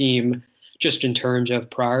 2017-18 team, just in terms of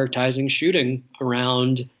prioritizing shooting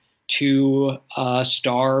around two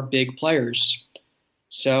star big players.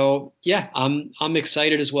 So I'm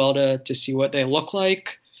excited as well to see what they look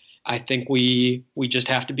like. I think we just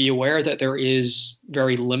have to be aware that there is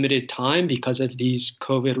very limited time because of these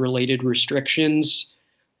COVID-related restrictions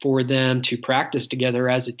for them to practice together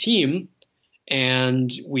as a team.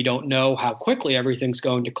 And we don't know how quickly everything's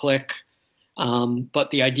going to click. But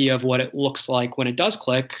the idea of what it looks like when it does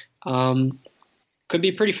click could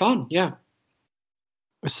be pretty fun. Yeah.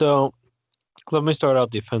 So let me start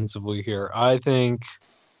out defensively here. I think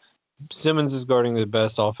Simmons is guarding the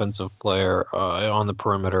best offensive player on the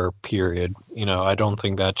perimeter, period. I don't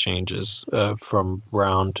think that changes from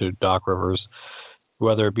Brown to Doc Rivers,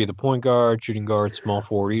 whether it be the point guard, shooting guard, small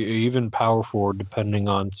forward, even power forward, depending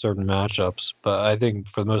on certain matchups. But I think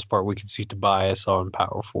for the most part, we can see Tobias on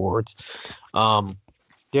power forwards.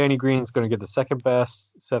 Danny Green's going to get the second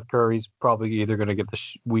best. Seth Curry's probably either going to get the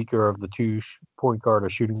weaker of the two, point guard or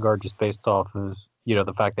shooting guard, just based off of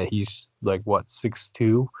the fact that he's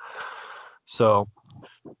 6'2". So,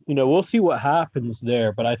 we'll see what happens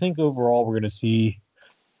there. But I think overall we're going to see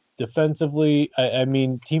defensively, I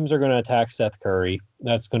mean, teams are going to attack Seth Curry.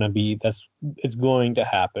 It's going to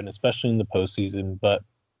happen, especially in the postseason. But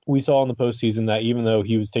we saw in the postseason that even though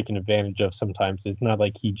he was taken advantage of sometimes, it's not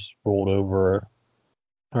like he just rolled over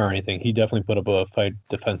or anything. He definitely put up a fight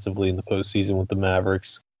defensively in the postseason with the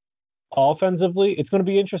Mavericks. Offensively, it's going to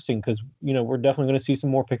be interesting because, we're definitely going to see some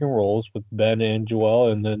more pick and rolls with Ben and Joel,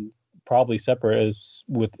 and then probably separate as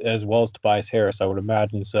well as Tobias Harris, I would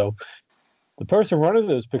imagine. So The person running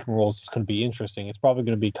those pick and rolls is going to be interesting. It's probably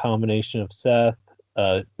going to be a combination of Seth,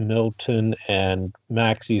 Milton, and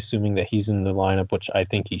Maxey, assuming that he's in the lineup, which I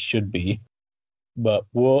think he should be. But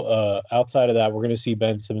we'll outside of that, we're going to see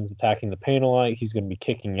Ben Simmons attacking the paint a lot. He's going to be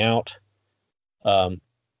kicking out.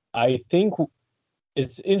 I think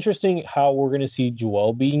it's interesting how we're going to see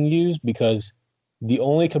Joel being used, because the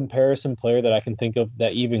only comparison player that I can think of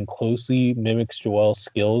that even closely mimics Joel's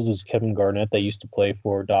skills is Kevin Garnett, that used to play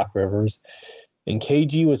for Doc Rivers. And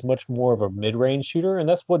KG was much more of a mid-range shooter, and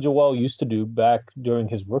that's what Joel used to do back during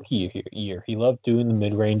his rookie year. He loved doing the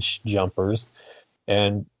mid-range jumpers,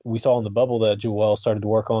 and we saw in the bubble that Joel started to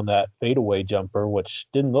work on that fadeaway jumper, which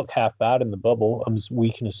didn't look half bad in the bubble.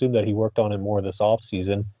 We can assume that he worked on it more this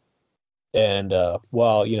offseason. And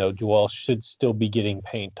while, Joel should still be getting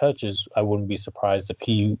paint touches, I wouldn't be surprised if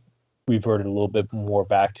he reverted a little bit more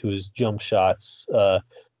back to his jump shots,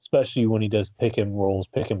 especially when he does pick and rolls,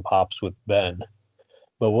 pick and pops with Ben.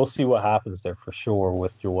 But we'll see what happens there for sure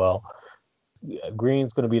with Joel.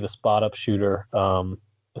 Green's going to be the spot-up shooter,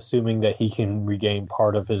 assuming that he can regain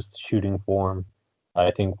part of his shooting form.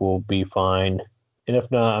 I think we'll be fine. And if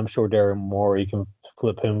not, I'm sure Darren Morey can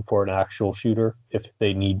flip him for an actual shooter if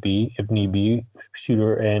need be,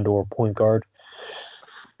 shooter and or point guard.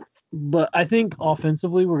 But I think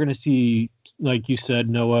offensively, we're going to see, like you said,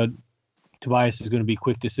 Noah, Tobias is going to be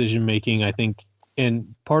quick decision making. I think,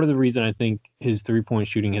 and part of the reason I think his 3-point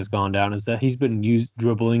shooting has gone down is that he's been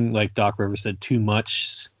dribbling, like Doc Rivers said, too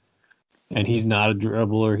much. And he's not a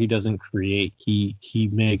dribbler. He doesn't create. He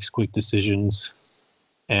makes quick decisions.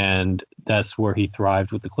 And that's where he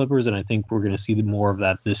thrived with the Clippers, and I think we're going to see more of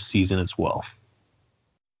that this season as well.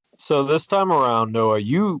 So this time around, Noah,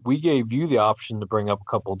 we gave you the option to bring up a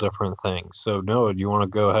couple different things. So Noah, do you want to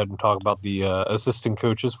go ahead and talk about the assistant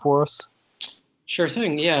coaches for us? Sure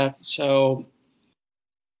thing, yeah. So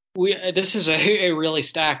this is a really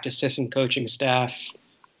stacked assistant coaching staff.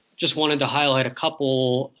 Just wanted to highlight a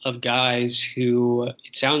couple of guys who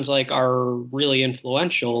it sounds like are really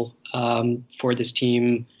influential for this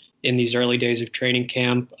team in these early days of training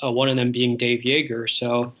camp, one of them being Dave Yeager.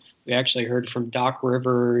 So we actually heard from Doc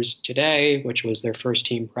Rivers today, which was their first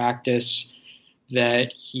team practice,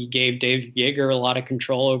 that he gave Dave Yeager a lot of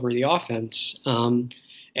control over the offense. And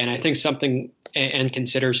I think and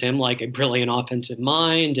considers him like a brilliant offensive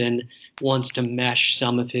mind and wants to mesh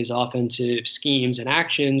some of his offensive schemes and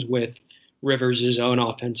actions with Rivers' own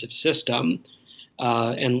offensive system,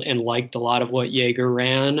 and liked a lot of what Yeager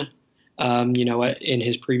ran, in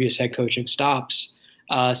his previous head coaching stops.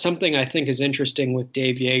 Something I think is interesting with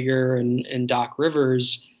Dave Yeager and Doc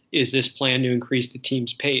Rivers is this plan to increase the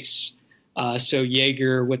team's pace. So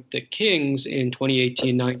Yeager with the Kings in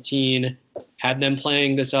 2018-19 had them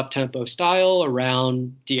playing this up-tempo style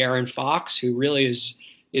around De'Aaron Fox, who really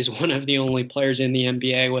is one of the only players in the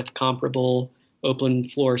NBA with comparable open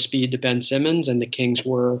floor speed to Ben Simmons, and the Kings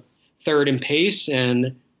were third in pace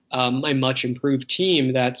and a much improved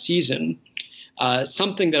team that season.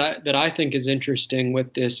 Something that I think is interesting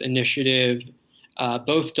with this initiative,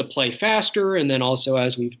 both to play faster and then also,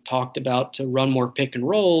 as we've talked about, to run more pick and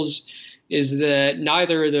rolls, is that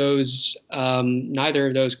neither of those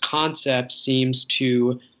concepts seems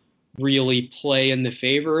to really play in the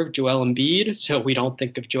favor of Joel Embiid. So we don't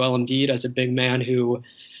think of Joel Embiid as a big man who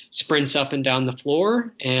sprints up and down the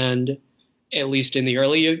floor. And at least in the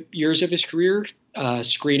early years of his career,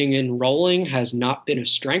 screening and rolling has not been a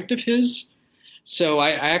strength of his. So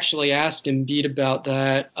I actually asked Embiid about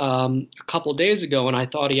that a couple of days ago, and I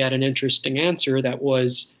thought he had an interesting answer that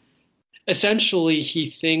was essentially he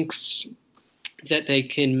thinks that they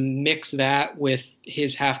can mix that with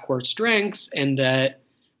his half-court strengths, and that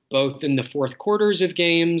both in the fourth quarters of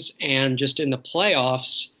games and just in the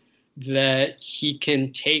playoffs, that he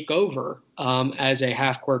can take over as a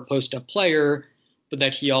half-court post-up player, but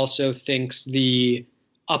that he also thinks the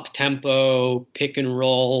up-tempo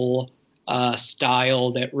pick-and-roll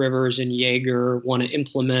style that Rivers and Yeager want to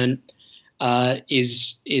implement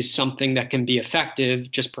is something that can be effective,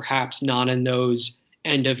 just perhaps not in those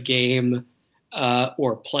end-of-game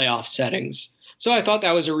or playoff settings. So I thought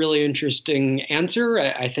that was a really interesting answer.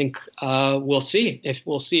 I think we'll see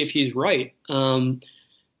if he's right.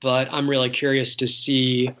 But I'm really curious to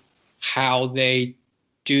see how they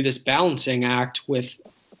do this balancing act with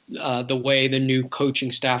the way the new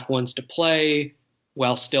coaching staff wants to play,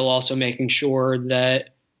 while still also making sure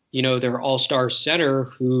that, their all-star center,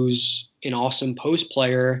 who's an awesome post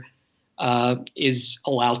player, is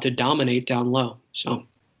allowed to dominate down low. So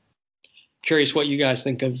curious what you guys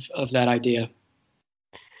think of that idea.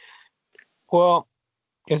 Well,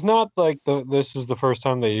 it's not like this is the first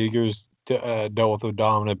time that Yeager's dealt with a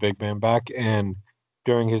dominant big man back, and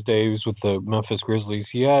during his days with the Memphis Grizzlies,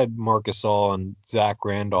 he had Marc Gasol and Zach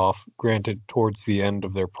Randolph, granted towards the end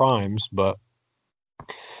of their primes, but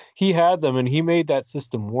he had them and he made that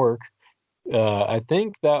system work. I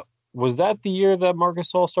think that was that the year that Marc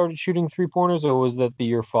Gasol started shooting 3-pointers, or was that the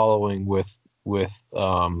year following with Coach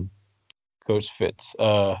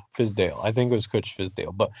Fizdale? I think it was Coach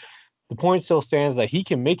Fizdale, but the point still stands that he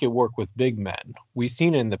can make it work with big men. We've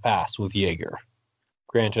seen it in the past with Jaeger.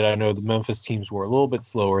 Granted, I know the Memphis teams were a little bit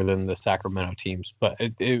slower than the Sacramento teams, but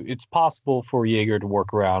it's possible for Jaeger to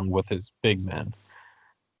work around with his big men.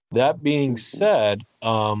 That being said,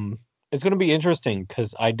 it's going to be interesting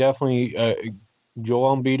because I definitely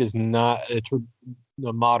Joel Embiid is not a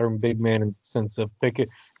modern big man in the sense of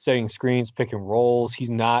setting screens, pick and rolls. He's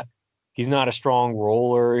not a strong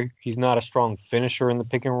roller. He's not a strong finisher in the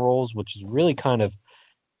pick and rolls, which is really kind of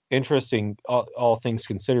interesting, all things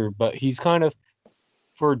considered. But he's kind of,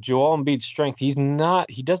 for Joel Embiid's strength, he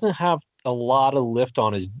doesn't have a lot of lift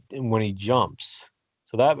on when he jumps.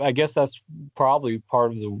 So that, I guess that's probably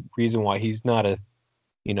part of the reason why he's not a,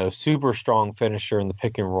 super strong finisher in the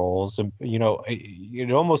pick and rolls. And,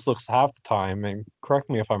 it almost looks half the time, and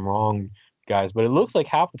correct me if I'm wrong, guys, but it looks like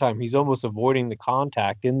half the time he's almost avoiding the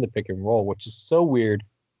contact in the pick and roll, which is so weird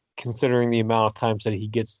considering the amount of times that he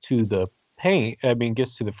gets to the paint.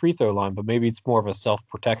 Gets to the free throw line, but maybe it's more of a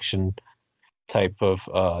self-protection type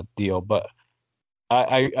of deal. But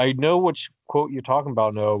I know which quote you're talking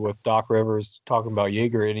about, Noah, with Doc Rivers talking about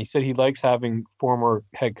Jaeger, and he said he likes having former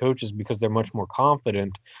head coaches because they're much more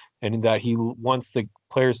confident, and that he wants the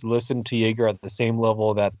players to listen to Jaeger at the same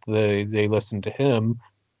level that they listen to him,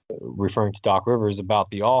 referring to Doc Rivers, about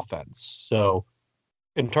the offense. So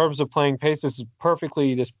in terms of playing pace, this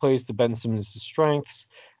plays to Ben Simmons' strengths.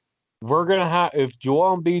 We're going to have, if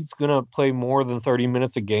Joel Embiid's going to play more than 30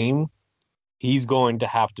 minutes a game, he's going to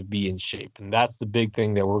have to be in shape. And that's the big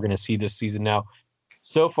thing that we're going to see this season. Now,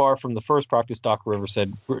 so far from the first practice, Doc Rivers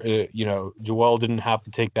said, Joel didn't have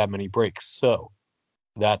to take that many breaks. So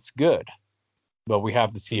that's good. But we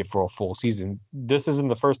have to see it for a full season. This isn't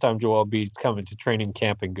the first time Joel Embiid's come into training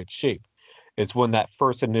camp in good shape. It's when that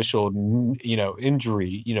first initial,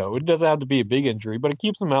 injury, it doesn't have to be a big injury, but it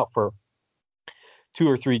keeps him out for 2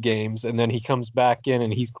 or 3 games. And then he comes back in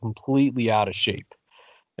and he's completely out of shape.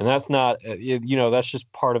 And that's not, that's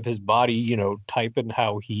just part of his body, type, and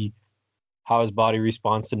how his body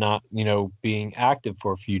responds to not, being active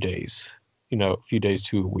for a few days, a few days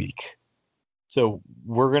to a week. So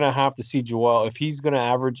we're going to have to see Joel,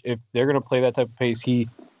 if they're going to play that type of pace,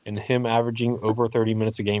 him averaging over 30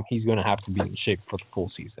 minutes a game, he's going to have to be in shape for the full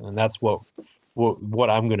season. And that's what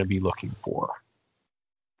I'm going to be looking for.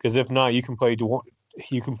 Because if not, you can play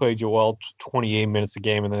Joel 28 minutes a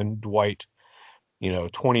game, and then Dwight,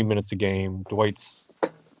 20 minutes a game. Dwight's,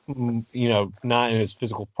 not in his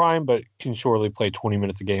physical prime, but can surely play 20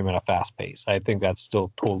 minutes a game at a fast pace. I think that's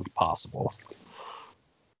still totally possible.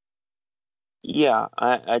 Yeah,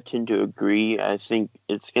 I tend to agree. I think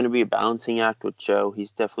it's going to be a balancing act with Joe.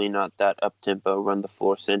 He's definitely not that up-tempo,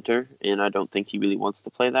 run-the-floor center, and I don't think he really wants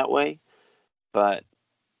to play that way. But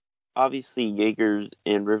obviously, Jaeger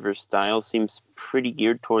and Rivers' style seems pretty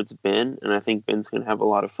geared towards Ben, and I think Ben's going to have a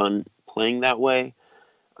lot of fun playing that way.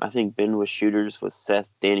 I think Ben with shooters with Seth,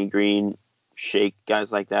 Danny Green, Shake,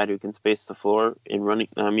 guys like that who can space the floor and running.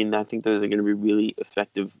 I think those are going to be really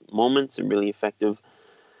effective moments and really effective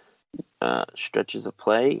stretches of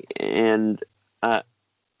play. And I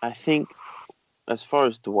think as far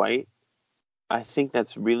as Dwight, I think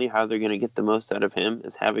that's really how they're going to get the most out of him,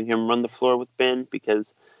 is having him run the floor with Ben,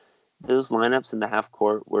 because those lineups in the half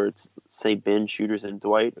court where it's, say, Ben, shooters, and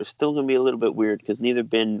Dwight are still going to be a little bit weird because neither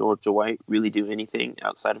Ben nor Dwight really do anything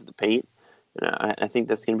outside of the paint. And I think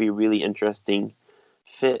that's going to be a really interesting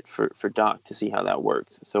fit for Doc to see how that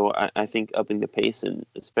works. So I think upping the pace, and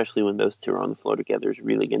especially when those two are on the floor together, is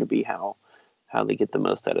really going to be how they get the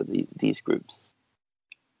most out of these groups.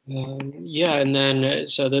 And then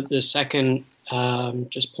so the second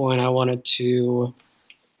just point I wanted to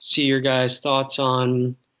see your guys' thoughts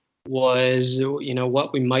on was,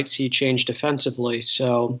 what we might see change defensively.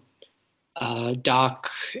 So Doc,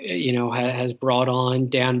 has brought on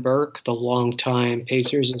Dan Burke, the longtime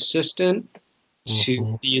Pacers assistant,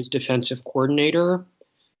 to be his defensive coordinator.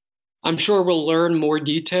 I'm sure we'll learn more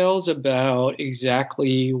details about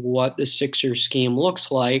exactly what the Sixers scheme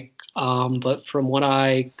looks like. But from what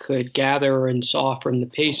I could gather and saw from the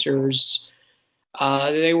Pacers,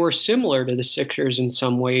 they were similar to the Sixers in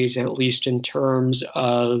some ways, at least in terms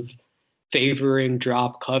of favoring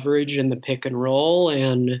drop coverage in the pick and roll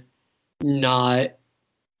and not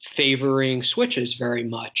favoring switches very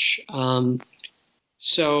much.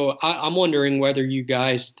 So I'm wondering whether you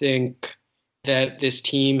guys think that this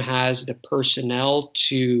team has the personnel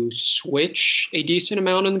to switch a decent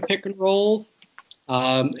amount in the pick and roll,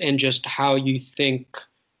 and just how you think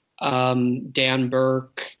Dan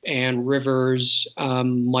Burke and Rivers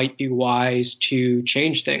might be wise to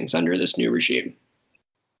change things under this new regime.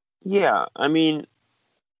 Yeah, I mean,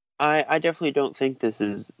 I definitely don't think this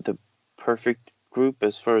is the perfect group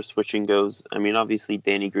as far as switching goes. I mean, obviously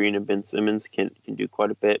Danny Green and Ben Simmons can do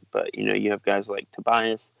quite a bit, but you have guys like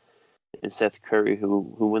Tobias and Seth Curry who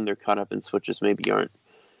when they're caught up in switches maybe aren't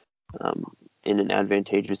in an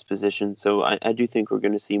advantageous position. So I do think we're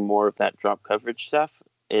going to see more of that drop coverage stuff.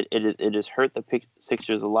 It has hurt the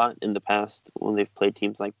Sixers a lot in the past when they've played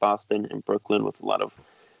teams like Boston and Brooklyn with a lot of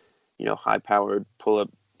high-powered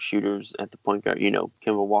pull-up shooters at the point guard,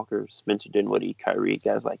 Kemba Walker, Spencer Dinwiddie, Kyrie,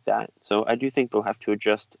 guys like that. So I do think they'll have to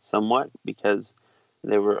adjust somewhat because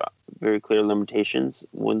there were very clear limitations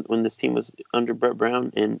when this team was under Brett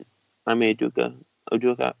Brown and Ime Udoka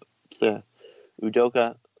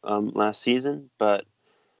last season. But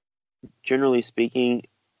generally speaking,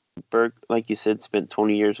 Burke, like you said, spent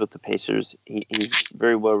 20 years with the Pacers. He's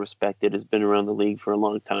very well respected, has been around the league for a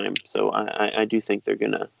long time. So I do think they're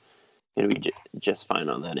going to be just fine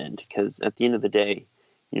on that end, because at the end of the day,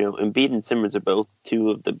 Embiid and Simmons are both two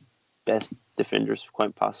of the best defenders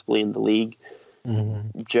quite possibly in the league.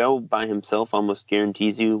 Mm-hmm. Joe by himself almost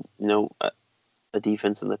guarantees you a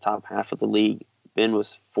defense in the top half of the league. Ben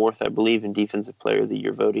was fourth, I believe, in Defensive Player of the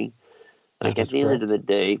Year voting. Like at the end of the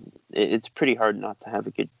day, it's pretty hard not to have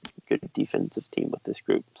a good defensive team with this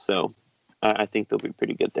group. So I think they'll be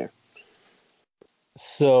pretty good there.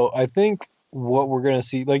 So I think what we're going to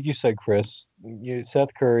see, like you said, Chris,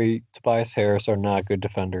 Seth Curry, Tobias Harris are not good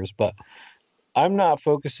defenders, but I'm not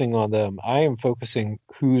focusing on them. I am focusing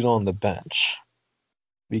who's on the bench,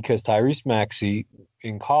 because Tyrese Maxey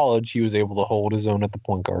in college, he was able to hold his own at the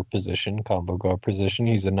point guard position, combo guard position.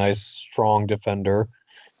 He's a nice, strong defender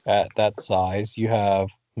at that size. You have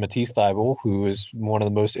Matisse Thybulle, who is one of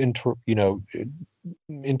the most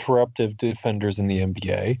interruptive defenders in the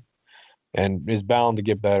NBA, and is bound to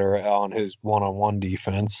get better on his one-on-one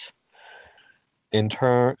defense. In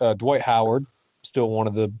turn, Dwight Howard, still one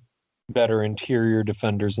of the better interior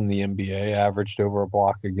defenders in the NBA, averaged over a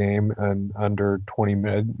block a game and under 20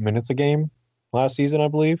 minutes a game last season, I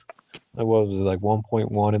believe. What was it, like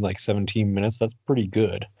 1.1 in like 17 minutes? That's pretty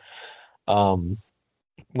good.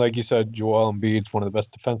 Like you said, Joel Embiid's one of the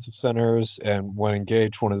best defensive centers, and when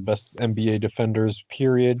engaged, one of the best NBA defenders,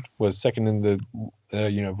 period. Was second in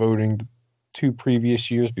the voting 2 previous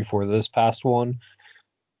years before this past one.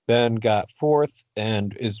 Ben got fourth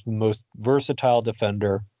and is the most versatile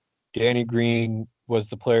defender. Danny Green was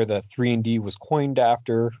the player that 3-and-D was coined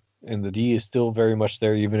after, and the D is still very much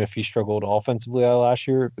there, even if he struggled offensively last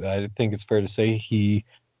year. I think it's fair to say he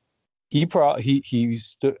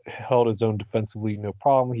held his own defensively, no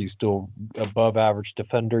problem. He's still above average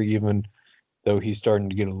defender, even though he's starting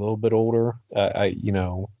to get a little bit older.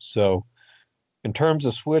 So in terms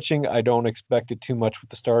of switching, I don't expect it too much with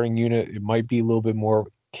the starting unit. It might be a little bit more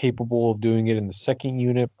capable of doing it in the second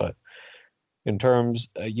unit, but in terms,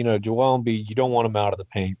 Joel Embiid, you don't want him out of the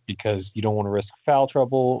paint because you don't want to risk foul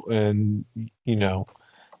trouble, and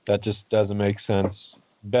that just doesn't make sense.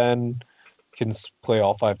 Ben can play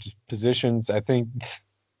all 5 positions. I think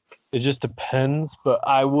it just depends, but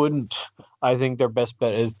I think their best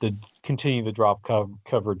bet is to continue the drop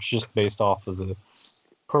coverage just based off of the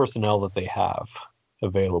personnel that they have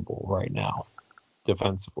available right now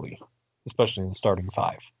defensively, especially in the starting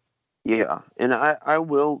 5. Yeah, and I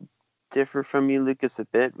will differ from you, Lucas, a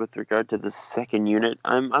bit with regard to the second unit.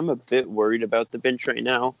 I'm a bit worried about the bench right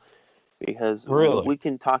now because we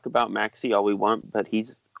can talk about Maxey all we want, but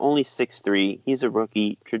he's only 6'3". He's a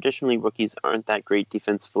rookie. Traditionally, rookies aren't that great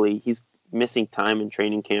defensively. He's missing time in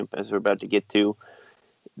training camp, as we're about to get to.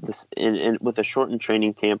 And with a shortened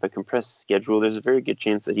training camp, a compressed schedule, there's a very good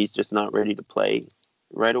chance that he's just not ready to play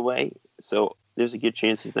right away. So there's a good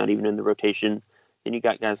chance he's not even in the rotation. Then you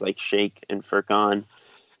got guys like Shake and Furkan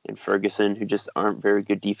and Ferguson who just aren't very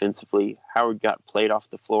good defensively. Howard got played off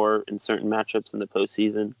the floor in certain matchups in the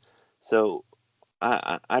postseason. So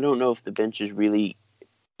I don't know if the bench is really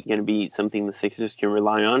going to be something the Sixers can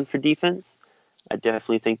rely on for defense. I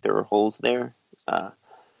definitely think there are holes there.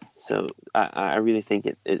 So I really think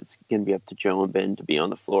it's going to be up to Joe and Ben to be on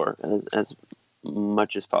the floor as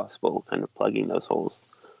much as possible, kind of plugging those holes.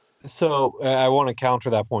 So I want to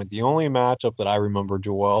counter that point. The only matchup that I remember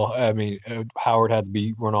Howard had to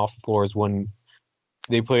be run off the floor is when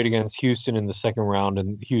they played against Houston in the second round,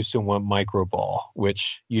 and Houston went micro ball,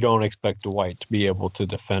 which you don't expect Dwight to be able to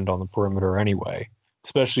defend on the perimeter anyway,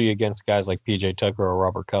 especially against guys like PJ Tucker or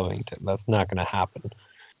Robert Covington. That's not going to happen.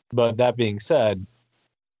 But that being said,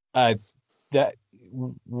 that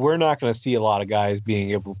we're not going to see a lot of guys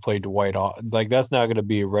being able to play Dwight off. Like, that's not going to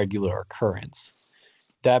be a regular occurrence.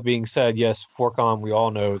 That being said, yes, Forcon, we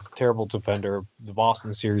all know, is a terrible defender. The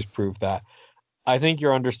Boston series proved that. I think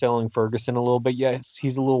you're underselling Ferguson a little bit. Yes,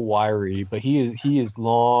 he's a little wiry, but he is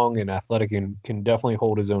long and athletic and can definitely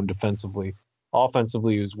hold his own defensively.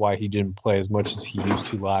 Offensively is why he didn't play as much as he used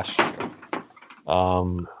to last year.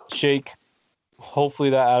 Shake, hopefully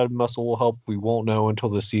that added muscle will help. We won't know until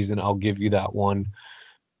the season. I'll give you that one.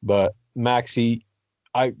 But Maxey,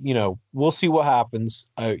 we'll see what happens.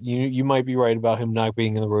 You might be right about him not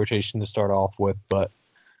being in the rotation to start off with, but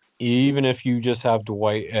even if you just have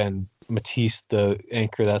Dwight and Matisse to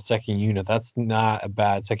anchor that second unit, that's not a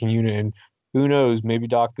bad second unit. And who knows, maybe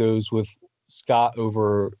Doc goes with Scott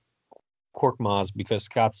over Korkmaz because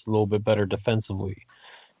Scott's a little bit better defensively,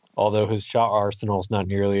 although his shot arsenal is not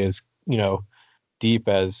nearly as deep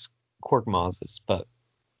as Korkmaz's. But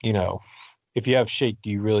if you have Shake, do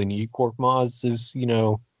you really need Korkmaz's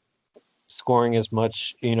scoring as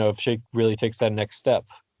much? If Shake really takes that next step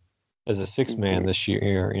as a six man this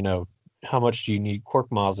year, how much do you need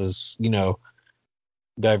Korkmaz's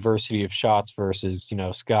diversity of shots versus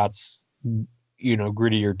Scott's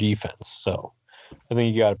grittier defense? So I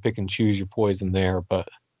think you got to pick and choose your poison there, but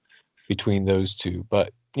between those two.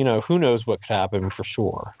 But who knows what could happen for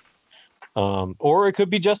sure. Or it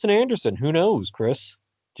could be Justin Anderson. Who knows, Chris?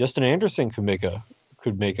 Justin Anderson could make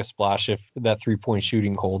a splash if that 3-point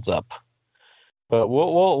shooting holds up. But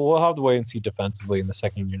we'll have to wait and see defensively in the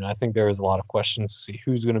second unit. I think there is a lot of questions to see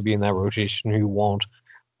who's going to be in that rotation, who won't.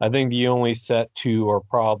 I think the only set two or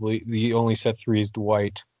probably the only set three is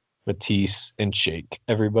Dwight, Matisse, and Shake.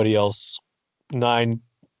 Everybody else, the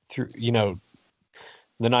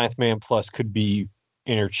ninth man plus could be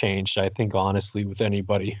interchanged, I think, honestly, with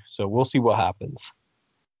anybody. So we'll see what happens.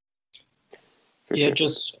 Yeah,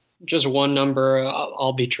 just one number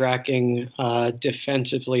I'll be tracking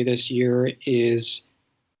defensively this year is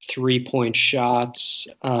 3-point shots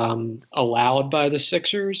allowed by the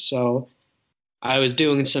Sixers. So I was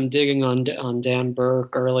doing some digging on Dan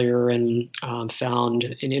Burke earlier and found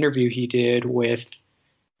an interview he did with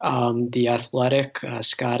the Athletic,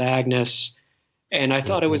 Scott Agnes, and I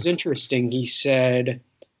thought it was interesting. He said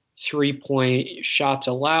 3-point shots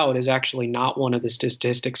allowed is actually not one of the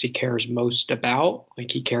statistics he cares most about.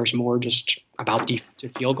 Like, he cares more just about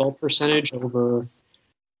defensive field goal percentage over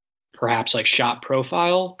perhaps like shot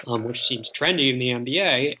profile, which seems trendy in the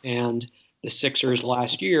NBA. And the Sixers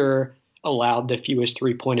last year allowed the fewest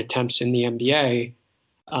 3-point attempts in the NBA.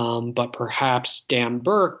 But perhaps Dan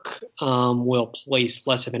Burke will place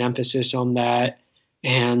less of an emphasis on that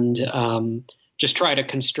and just try to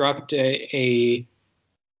construct a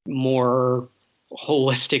more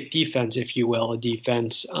holistic defense, if you will, a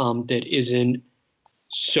defense that isn't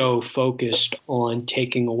so focused on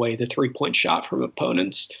taking away the 3-point shot from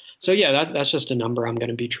opponents. So yeah, that's just a number I'm going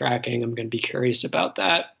to be tracking. I'm going to be curious about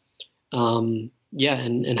that. And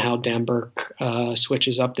how Dan Burke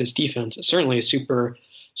switches up this defense. Certainly a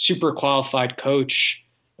super qualified coach.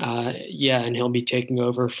 And he'll be taking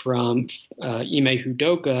over from Ime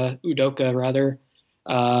Udoka,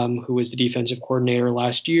 who was the defensive coordinator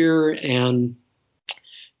last year. And,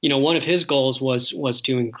 one of his goals was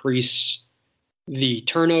to increase the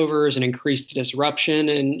turnovers and increase the disruption.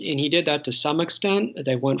 And he did that to some extent.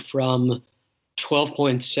 They went from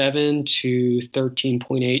 12.7 to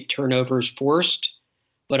 13.8 turnovers forced.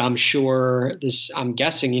 But I'm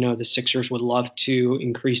guessing, the Sixers would love to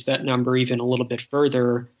increase that number even a little bit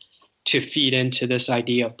further to feed into this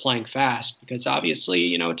idea of playing fast, because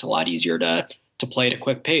obviously, it's a lot easier to play at a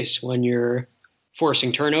quick pace when you're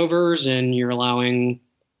forcing turnovers and you're allowing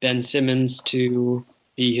Ben Simmons to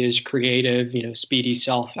be his creative, speedy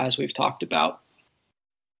self, as we've talked about.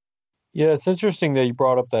 Yeah, it's interesting that you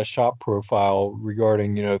brought up that shot profile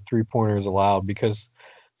regarding, 3-pointers allowed, because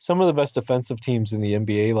some of the best defensive teams in the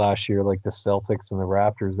NBA last year, like the Celtics and the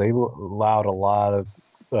Raptors, they allowed a lot of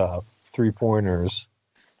 3-pointers,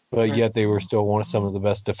 but yet they were still some of the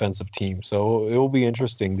best defensive teams. So it will be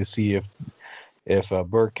interesting to see if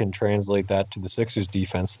Burke can translate that to the Sixers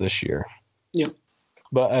defense this year. Yeah.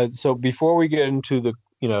 But so before we get into the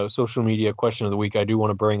social media question of the week, I do want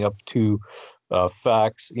to bring up two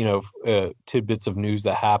facts, tidbits of news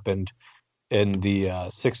that happened in the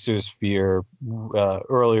Sixers sphere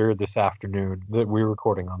earlier this afternoon. That we're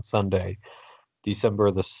recording on Sunday,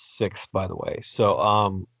 December the 6th, by the way.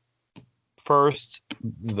 So first,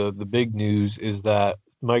 the big news is that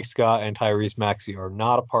Mike Scott and Tyrese Maxey are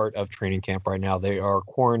not a part of training camp right now. They are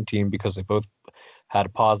quarantined because they both had a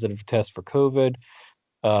positive test for COVID.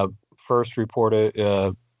 First reported,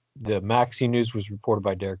 the Maxey news was reported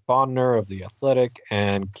by Derek Bodner of The Athletic,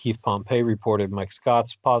 and Keith Pompey reported Mike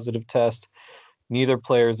Scott's positive test. Neither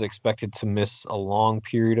player is expected to miss a long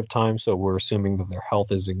period of time, so we're assuming that their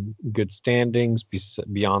health is in good standings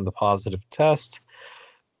beyond the positive test.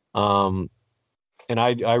 And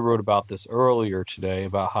I wrote about this earlier today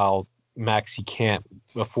about how Maxey can't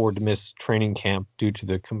afford to miss training camp due to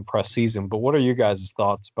the compressed season. But what are your guys'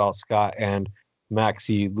 thoughts about Scott and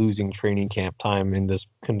Maxey losing training camp time in this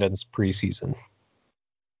condensed preseason?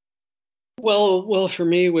 Well, for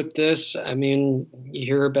me with this, I mean, you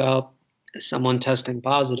hear about someone testing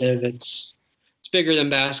positive. It's bigger than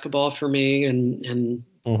basketball for me, and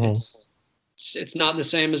it's not the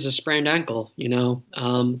same as a sprained ankle, you know.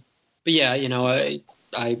 But yeah, you know,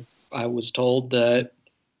 I was told that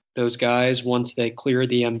those guys, once they clear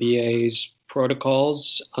the NBA's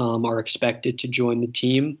protocols, are expected to join the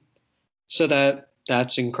team. So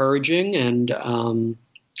that's encouraging, and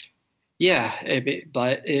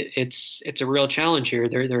it's a real challenge here.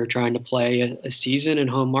 They're trying to play a season in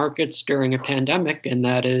home markets during a pandemic, and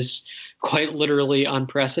that is quite literally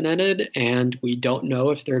unprecedented. And we don't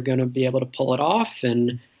know if they're going to be able to pull it off.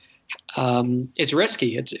 And it's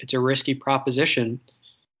risky. It's a risky proposition.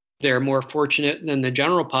 They're more fortunate than the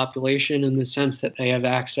general population in the sense that they have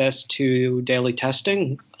access to daily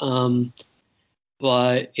testing.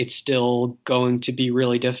 But it's still going to be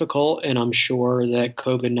really difficult. And I'm sure that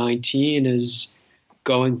COVID-19 is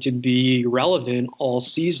going to be relevant all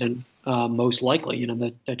season, most likely. You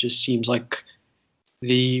know, that just seems like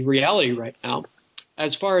the reality right now.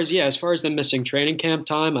 As far as the missing training camp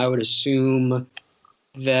time, I would assume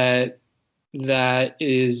that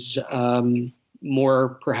is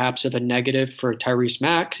more perhaps of a negative for Tyrese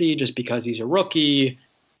Maxey just because he's a rookie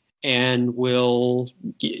and will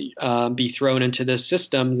be thrown into this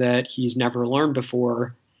system that he's never learned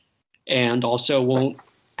before, and also won't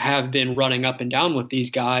have been running up and down with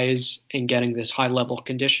these guys and getting this high level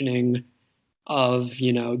conditioning of,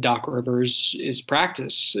 you know, Doc Rivers'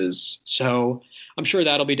 practices. So I'm sure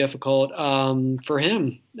that'll be difficult for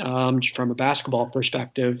him from a basketball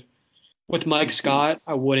perspective. With Mike Scott,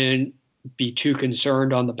 I wouldn't be too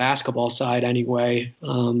concerned on the basketball side anyway.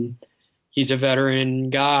 He's a veteran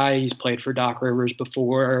guy. He's played for Doc Rivers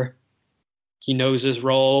before. He knows his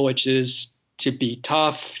role, which is to be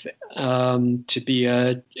tough, to be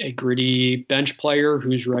a gritty bench player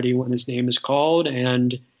who's ready when his name is called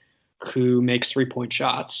and who makes three-point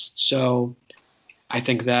shots. So I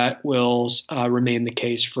think that will remain the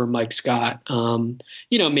case for Mike Scott.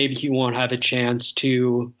 You know, maybe he won't have a chance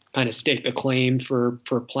to kind of stake a claim for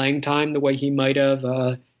playing time the way he might have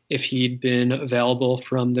if he'd been available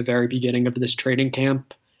from the very beginning of this training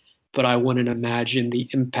camp. But I wouldn't imagine the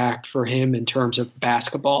impact for him in terms of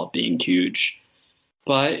basketball being huge.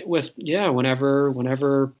 But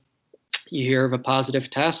whenever you hear of a positive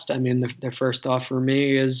test, I mean, the first thought for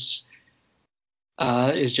me is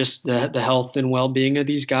just the health and well-being of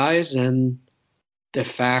these guys, and the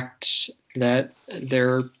fact that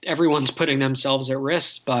everyone's putting themselves at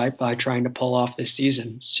risk by trying to pull off this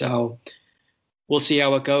season. So we'll see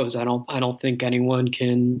how it goes. I don't think anyone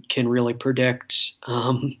can really predict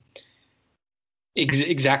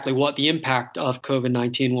exactly what the impact of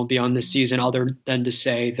COVID-19 will be on this season, other than to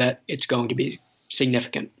say that it's going to be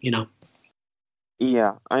significant, you know?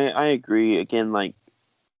 Yeah, I agree. Again, like,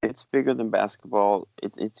 it's bigger than basketball.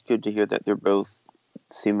 It's good to hear that they're both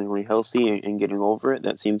seemingly healthy and getting over it.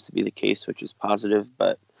 That seems to be the case, which is positive.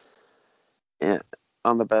 But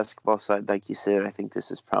on the basketball side, like you said, I think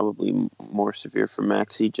this is probably more severe for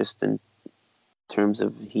Maxey, just in terms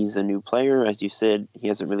of he's a new player. As you said, he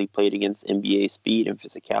hasn't really played against NBA speed and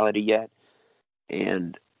physicality yet.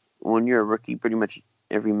 And when you're a rookie, pretty much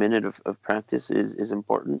every minute of practice is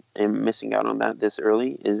important. And missing out on that this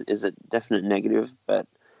early is a definite negative. But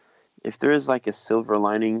if there is like a silver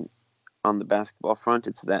lining on the basketball front,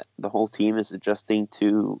 it's that the whole team is adjusting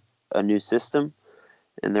to a new system.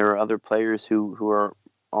 And there are other players who are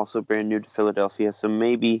also brand new to Philadelphia. So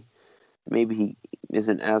maybe he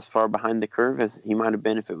isn't as far behind the curve as he might have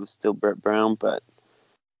been if it was still Brett Brown. But,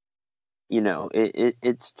 you know,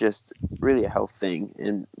 it's just really a health thing.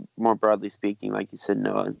 And more broadly speaking, like you said,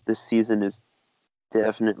 Noah, this season is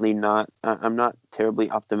definitely not – I'm not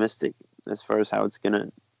terribly optimistic as far as how it's going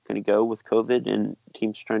to go with COVID and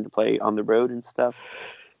teams trying to play on the road and stuff.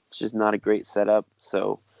 It's just not a great setup.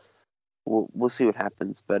 So we'll see what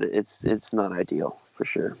happens, but it's not ideal for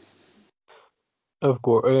sure. Of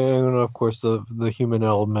course, the human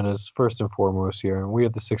element is first and foremost here. And we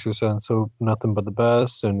at the Sixers fans so nothing but the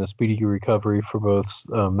best and a speedy recovery for both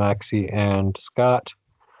Maxey and Scott.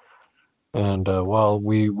 And while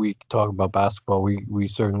we talk about basketball, we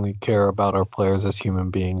certainly care about our players as human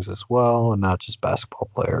beings as well, and not just basketball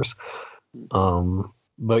players.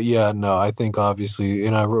 But yeah, no, I think obviously,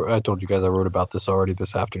 and I told you guys I wrote about this already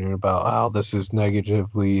this afternoon about how this is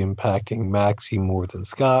negatively impacting Maxey more than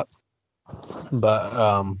Scott.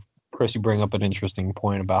 But Chris, you bring up an interesting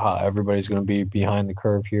point about how everybody's going to be behind the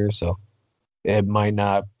curve here, so it might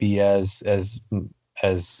not be as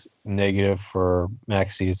negative for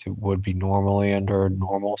Maxey as it would be normally under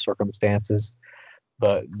normal circumstances.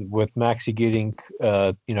 But with Maxey getting,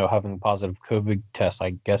 having a positive COVID test,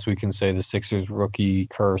 I guess we can say the Sixers rookie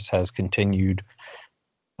curse has continued.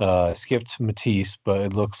 Skipped Matisse, but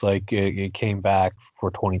it looks like it came back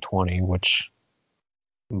for 2020,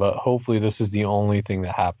 but hopefully this is the only thing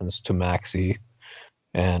that happens to Maxey.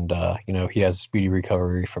 And, he has a speedy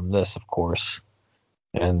recovery from this, of course.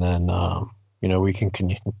 And then, we can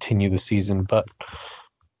continue the season. But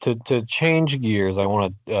to change gears, I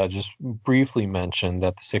want to just briefly mention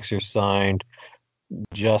that the Sixers signed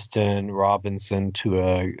Justin Robinson to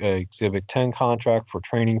a Exhibit 10 contract for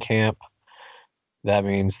training camp. That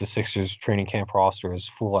means the Sixers training camp roster is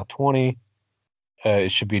full at 20.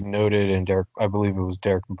 It should be noted, and I believe it was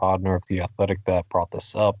Derek Bodner of The Athletic that brought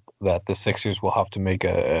this up, that the Sixers will have to make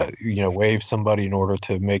waive somebody in order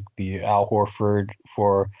to make the Al Horford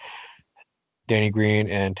for Danny Green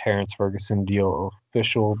and Terrence Ferguson deal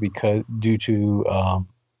official due to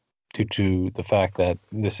the fact that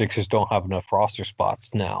the Sixers don't have enough roster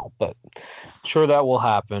spots now. But sure, that will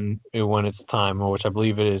happen when it's time, which I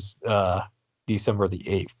believe it is December the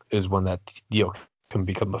 8th is when that deal can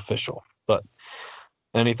become official. But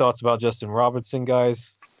any thoughts about Justin Robinson,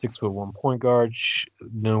 guys? 6'1" point guard,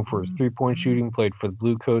 known for his three-point shooting, played for the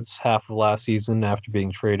Blue Coats half of last season after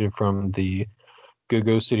being traded from the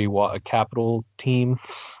Go-Go City Capital team.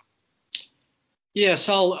 Yeah, I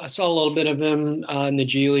saw a little bit of him in the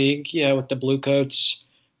G League. Yeah, with the Blue Coats.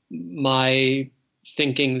 My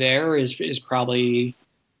thinking there is probably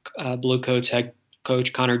Blue Coats head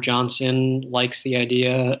coach Connor Johnson likes the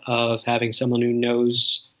idea of having someone who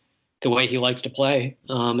knows the way he likes to play,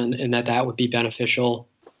 and that would be beneficial.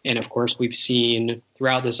 And of course, we've seen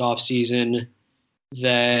throughout this offseason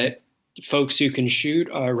that folks who can shoot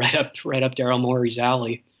are right up Daryl Morey's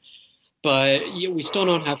alley. But we still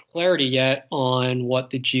don't have clarity yet on what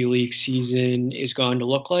the G League season is going to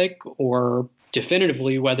look like, or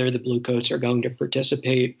definitively whether the Blue Coats are going to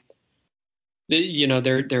participate.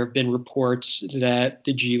 There have been reports that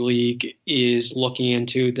the G League is looking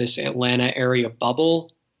into this Atlanta area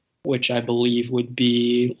bubble, which I believe would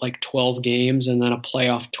be like 12 games and then a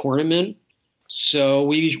playoff tournament. So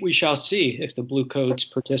we shall see if the Blue Coats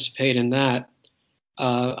participate in that.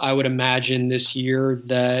 I would imagine this year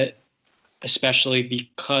that, especially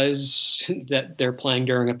because that they're playing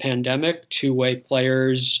during a pandemic, two-way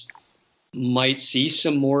players might see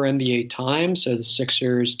some more NBA time. So the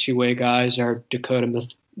Sixers two-way guys are Dakota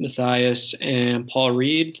Mathias and Paul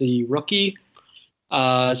Reed, the rookie.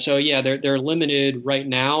 They're limited right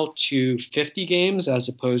now to 50 games as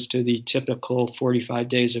opposed to the typical 45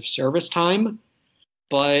 days of service time.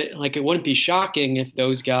 But it wouldn't be shocking if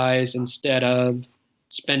those guys, instead of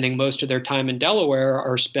spending most of their time in Delaware,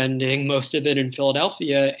 are spending most of it in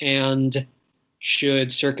Philadelphia, and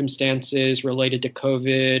should circumstances related to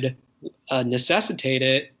COVID necessitate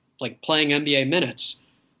it, playing NBA minutes.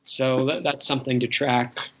 So that's something to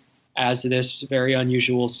track as this very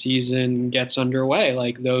unusual season gets underway.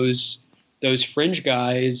 Those fringe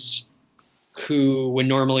guys who would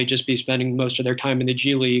normally just be spending most of their time in the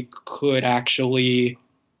G League could actually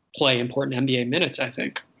play important NBA minutes, I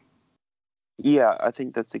think. Yeah, I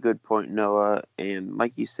think that's a good point, Noah. And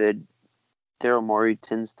like you said, Daryl Morey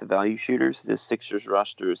tends to value shooters. The Sixers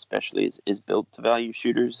roster especially is built to value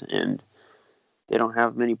shooters, and they don't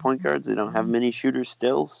have many point guards. They don't have many shooters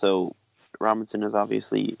still, so Robinson is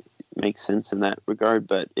obviously makes sense in that regard,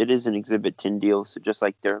 but it is an Exhibit 10 deal, so just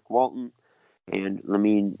like Derek Walton and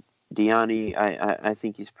Lamine Diani, I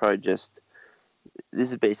think he's probably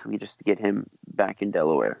this is basically just to get him back in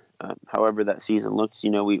Delaware. However that season looks,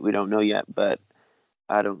 we don't know yet, but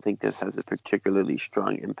I don't think this has a particularly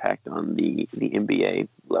strong impact on the NBA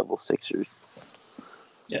level Sixers.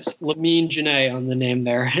 Yes, Lamine Janae on the name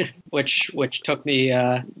there, which took me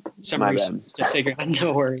some research to figure out.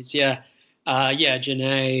 No worries, yeah.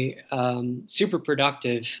 Janae, super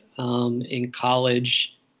productive in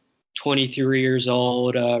college, 23 years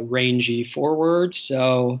old, rangy forward.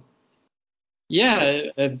 So, yeah,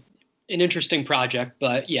 an interesting project,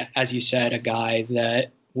 but yeah, as you said, a guy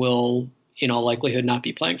that will, in all likelihood, not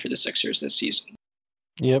be playing for the Sixers this season.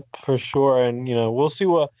 Yep, for sure. And, we'll see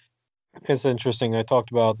what. It's interesting. I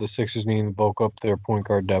talked about the Sixers needing to bulk up their point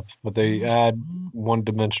guard depth, but they add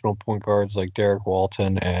one-dimensional point guards like Derek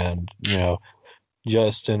Walton and,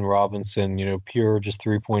 Justin Robinson, pure just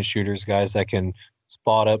three-point shooters, guys that can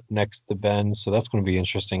spot up next to Ben. So that's going to be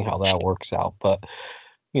interesting how that works out. But,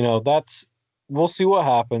 we'll see what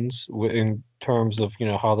happens in terms of,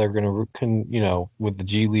 how they're going to, with the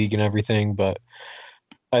G League and everything. But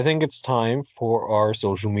I think it's time for our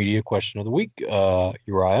social media question of the week,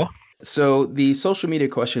 Uriah. So the social media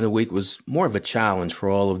question of the week was more of a challenge for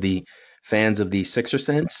all of the fans of the Sixer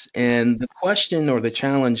Sense. And the question or the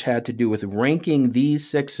challenge had to do with ranking these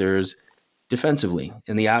Sixers defensively.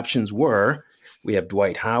 And the options were, we have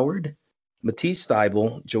Dwight Howard, Matisse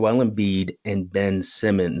Thybulle, Joel Embiid, and Ben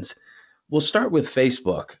Simmons. We'll start with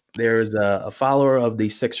Facebook. There's a follower of the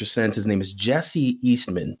Sixer Sense. His name is Jesse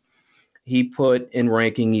Eastman. He put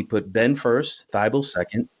Ben first, Thybulle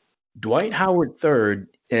second, Dwight Howard third,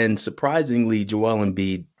 and surprisingly, Joel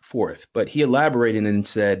Embiid fourth. But he elaborated and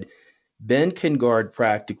said, Ben can guard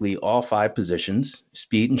practically all five positions,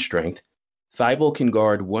 speed and strength. Thybulle can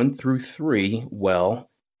guard 1 through 3 well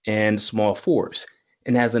and small fours,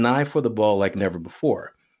 and has an eye for the ball like never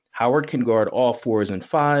before. Howard can guard all fours and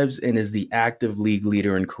fives and is the active league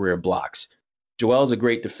leader in career blocks. Joel's a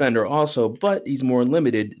great defender also, but he's more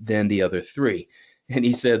limited than the other three. And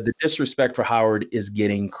he said the disrespect for Howard is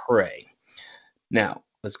getting cray. Now,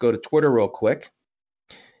 let's go to Twitter real quick.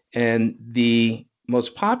 And the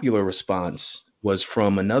most popular response was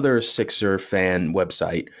from another Sixer fan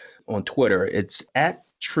website on Twitter. It's at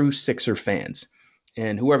True Sixer Fans.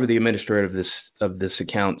 And whoever the administrator of this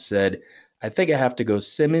account said, I think I have to go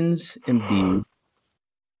Simmons, Embiid,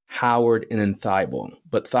 Howard, and then Thybulle.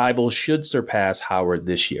 But Thybulle should surpass Howard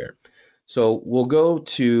this year. So we'll go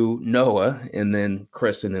to Noah and then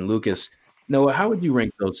Chris and then Lucas. Noah, how would you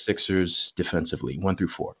rank those Sixers defensively, 1 through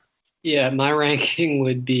 4? Yeah, my ranking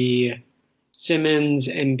would be Simmons,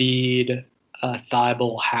 Embiid,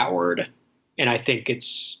 Thybulle, Howard. And I think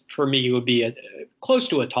for me, it would be close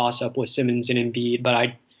to a toss-up with Simmons and Embiid, but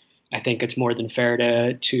I think it's more than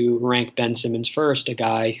fair to rank Ben Simmons first, a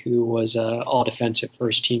guy who was an all-defensive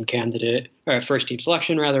first-team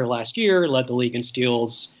selection last year, led the league in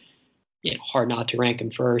steals. Hard not to rank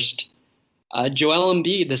him first. Joel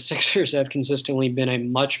Embiid, the Sixers have consistently been a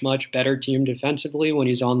much, much better team defensively when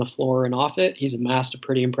he's on the floor and off it. He's amassed a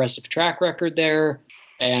pretty impressive track record there,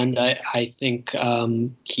 and I think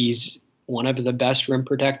he's one of the best rim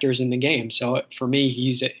protectors in the game. So for me,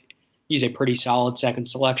 he's a pretty solid second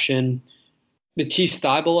selection. Matisse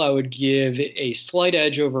Thybulle, I would give a slight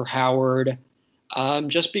edge over Howard,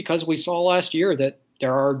 just because we saw last year that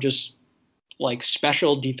there are just like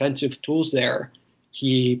special defensive tools there.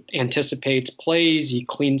 He anticipates plays. He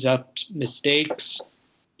cleans up mistakes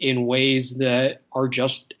in ways that are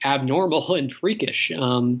just abnormal and freakish.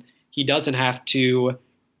 He doesn't have to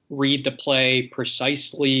read the play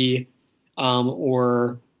precisely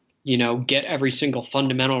or get every single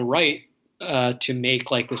fundamental right to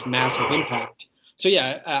make like this massive impact. So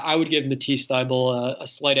yeah, I would give Matisse Thybulle a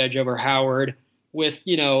slight edge over Howard with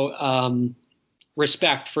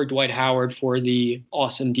respect for Dwight Howard for the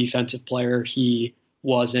awesome defensive player he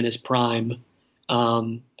was in his prime.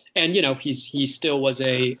 And, he still was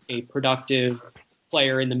a productive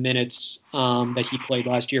player in the minutes that he played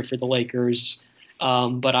last year for the Lakers.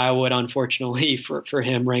 But I would, unfortunately, for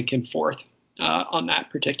him, rank him fourth on that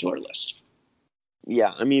particular list.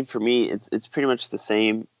 Yeah, I mean, for me, it's pretty much the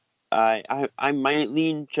same. I might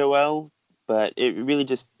lean Joel, but it really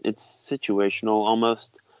it's situational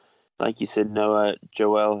almost. Like you said, Noah,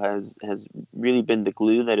 Joel has really been the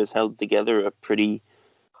glue that has held together a pretty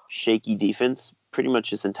shaky defense pretty much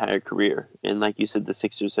his entire career. And like you said, the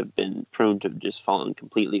Sixers have been prone to just falling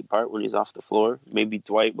completely apart when he's off the floor. Maybe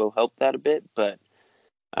Dwight will help that a bit, but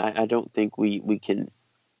I don't think we can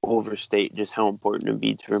overstate just how important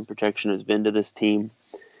Embiid's rim protection has been to this team.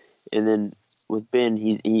 And then with Ben,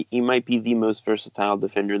 he might be the most versatile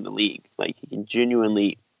defender in the league. Like, he can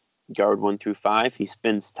genuinely guard 1 through 5. He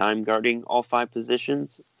spends time guarding all 5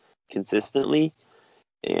 positions consistently.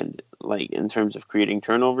 And like in terms of creating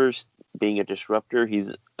turnovers, being a disruptor,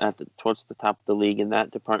 he's towards the top of the league in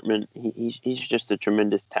that department. He's just a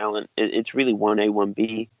tremendous talent. It's really 1A,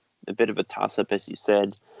 1B, a bit of a toss-up, as you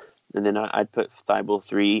said. And then I'd put Thybulle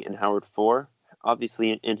 3 and Howard 4.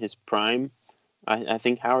 Obviously, in his prime, I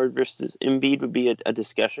think Howard versus Embiid would be a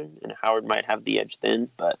discussion, and Howard might have the edge then,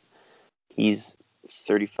 but he's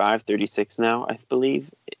 35, 36 now, I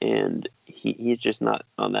believe, and he's just not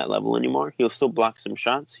on that level anymore. He'll still block some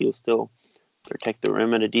shots. He'll still protect the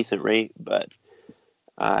rim at a decent rate, but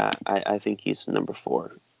I think he's number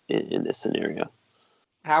 4 in this scenario.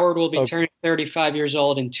 Howard will be turning 35 years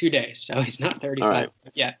old in 2 days, so he's not 35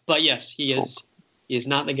 yet. But yes, he is. Cool. He is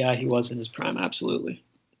not the guy he was in his prime. Absolutely.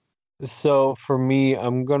 So for me,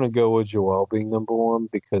 I'm gonna go with Joel being number 1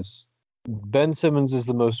 because Ben Simmons is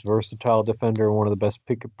the most versatile defender and one of the best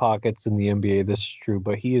pickpockets in the NBA. This is true,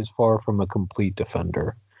 but he is far from a complete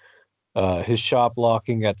defender. His shot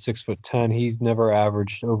blocking at 6'10", he's never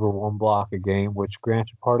averaged over 1 block a game, which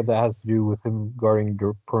granted part of that has to do with him guarding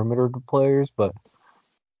perimeter players, but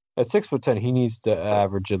at 6'10", he needs to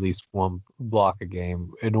average at least 1 block a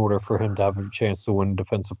game in order for him to have a chance to win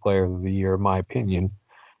Defensive Player of the Year, in my opinion.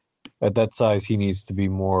 At that size, he needs to be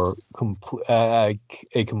more a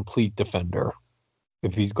complete defender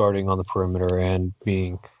if he's guarding on the perimeter, and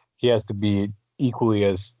he has to be equally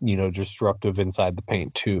as disruptive inside the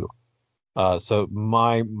paint too. So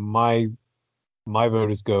my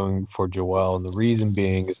vote is going for Joel, and the reason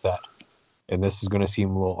being is that, and this is going to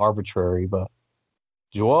seem a little arbitrary, but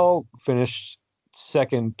Joel finished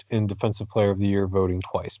 2nd in Defensive Player of the Year voting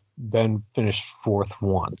twice. Ben finished 4th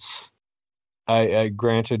once. I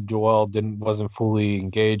granted Joel wasn't fully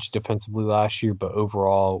engaged defensively last year, but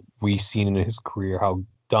overall we've seen in his career how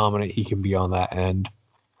dominant he can be on that end.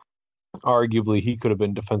 Arguably, he could have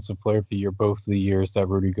been Defensive Player of the Year both of the years that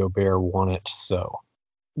Rudy Gobert won it. So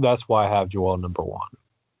that's why I have Joel number 1.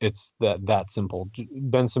 It's that simple.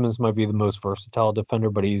 Ben Simmons might be the most versatile defender,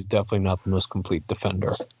 but he's definitely not the most complete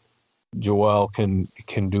defender. Joel can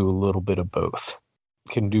do a little bit of both.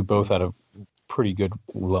 Can do both at a pretty good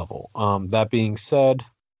level. That being said,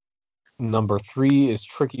 number 3 is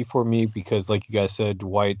tricky for me because, like you guys said,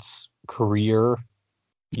 Dwight's career,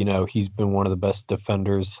 he's been one of the best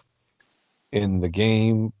defenders in the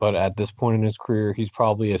game, but at this point in his career, he's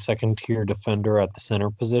probably a 2nd-tier defender at the center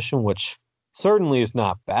position, which certainly is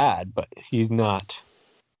not bad, but he's not,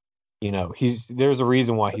 there's a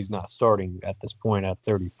reason why he's not starting at this point at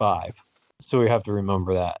 35. So we have to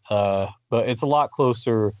remember that. But it's a lot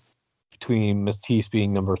closer between Matisse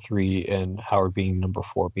being number 3 and Howard being number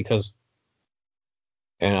 4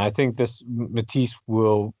 and I think Matisse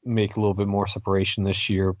will make a little bit more separation this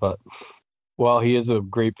year, but while he is a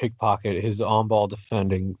great pickpocket, his on-ball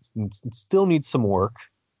defending still needs some work,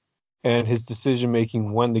 and his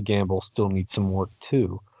decision-making when to gamble still needs some work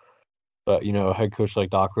too. But, a head coach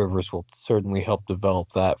like Doc Rivers will certainly help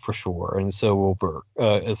develop that for sure, and so will Burke,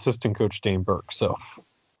 assistant coach Dane Burke. So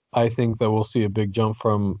I think that we'll see a big jump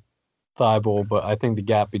from Thibault, but I think the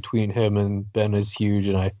gap between him and Ben is huge,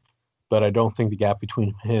 but I don't think the gap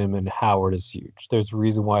between him and Howard is huge. There's a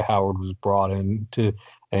reason why Howard was brought in to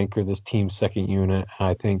anchor this team's 2nd unit, and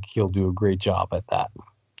I think he'll do a great job at that.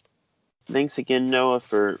 Thanks again, Noah,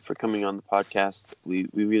 for coming on the podcast. We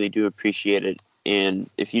really do appreciate it. And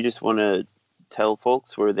if you just want to tell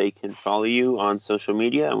folks where they can follow you on social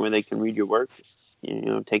media and where they can read your work,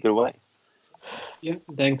 take it away. Yeah,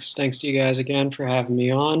 thanks to you guys again for having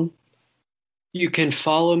me on. You can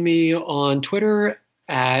follow me on Twitter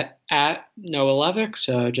at Noah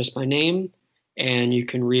Levick, just my name, and you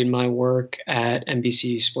can read my work at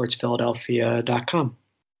NBCSportsPhiladelphia.com.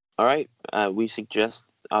 All right. We suggest,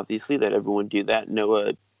 obviously, that everyone do that.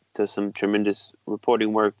 Noah does some tremendous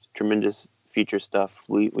reporting work, tremendous feature stuff.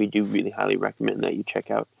 We do really highly recommend that you check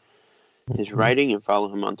out his writing and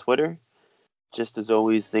follow him on Twitter. Just as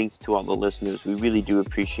always, thanks to all the listeners. We really do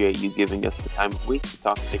appreciate you giving us the time of week to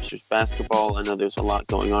talk Sixers basketball. I know there's a lot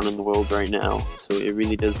going on in the world right now, so it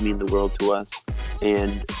really does mean the world to us.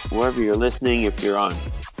 And wherever you're listening, if you're on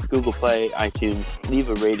Google Play, iTunes, leave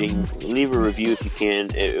a rating, leave a review if you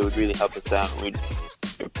can. It would really help us out. We'd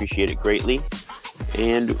appreciate it greatly.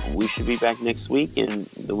 And we should be back next week and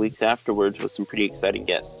the weeks afterwards with some pretty exciting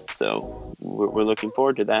guests. So we're looking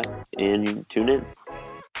forward to that, and tune in.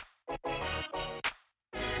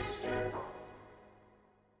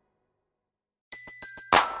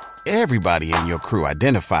 Everybody in your crew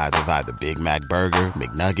identifies as either Big Mac Burger,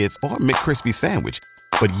 McNuggets, or McCrispy Sandwich.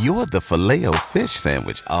 But you're the Filet-O-Fish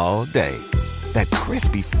Sandwich all day. That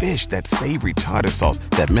crispy fish, that savory tartar sauce,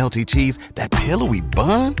 that melty cheese, that pillowy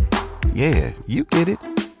bun. Yeah, you get it.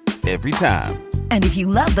 Every time. And if you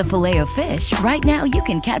love the Filet-O-Fish, right now you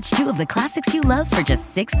can catch 2 of the classics you love for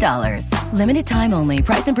just $6. Limited time only.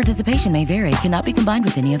 Price and participation may vary. Cannot be combined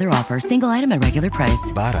with any other offer. Single item at regular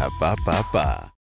price. Ba-da-ba-ba-ba.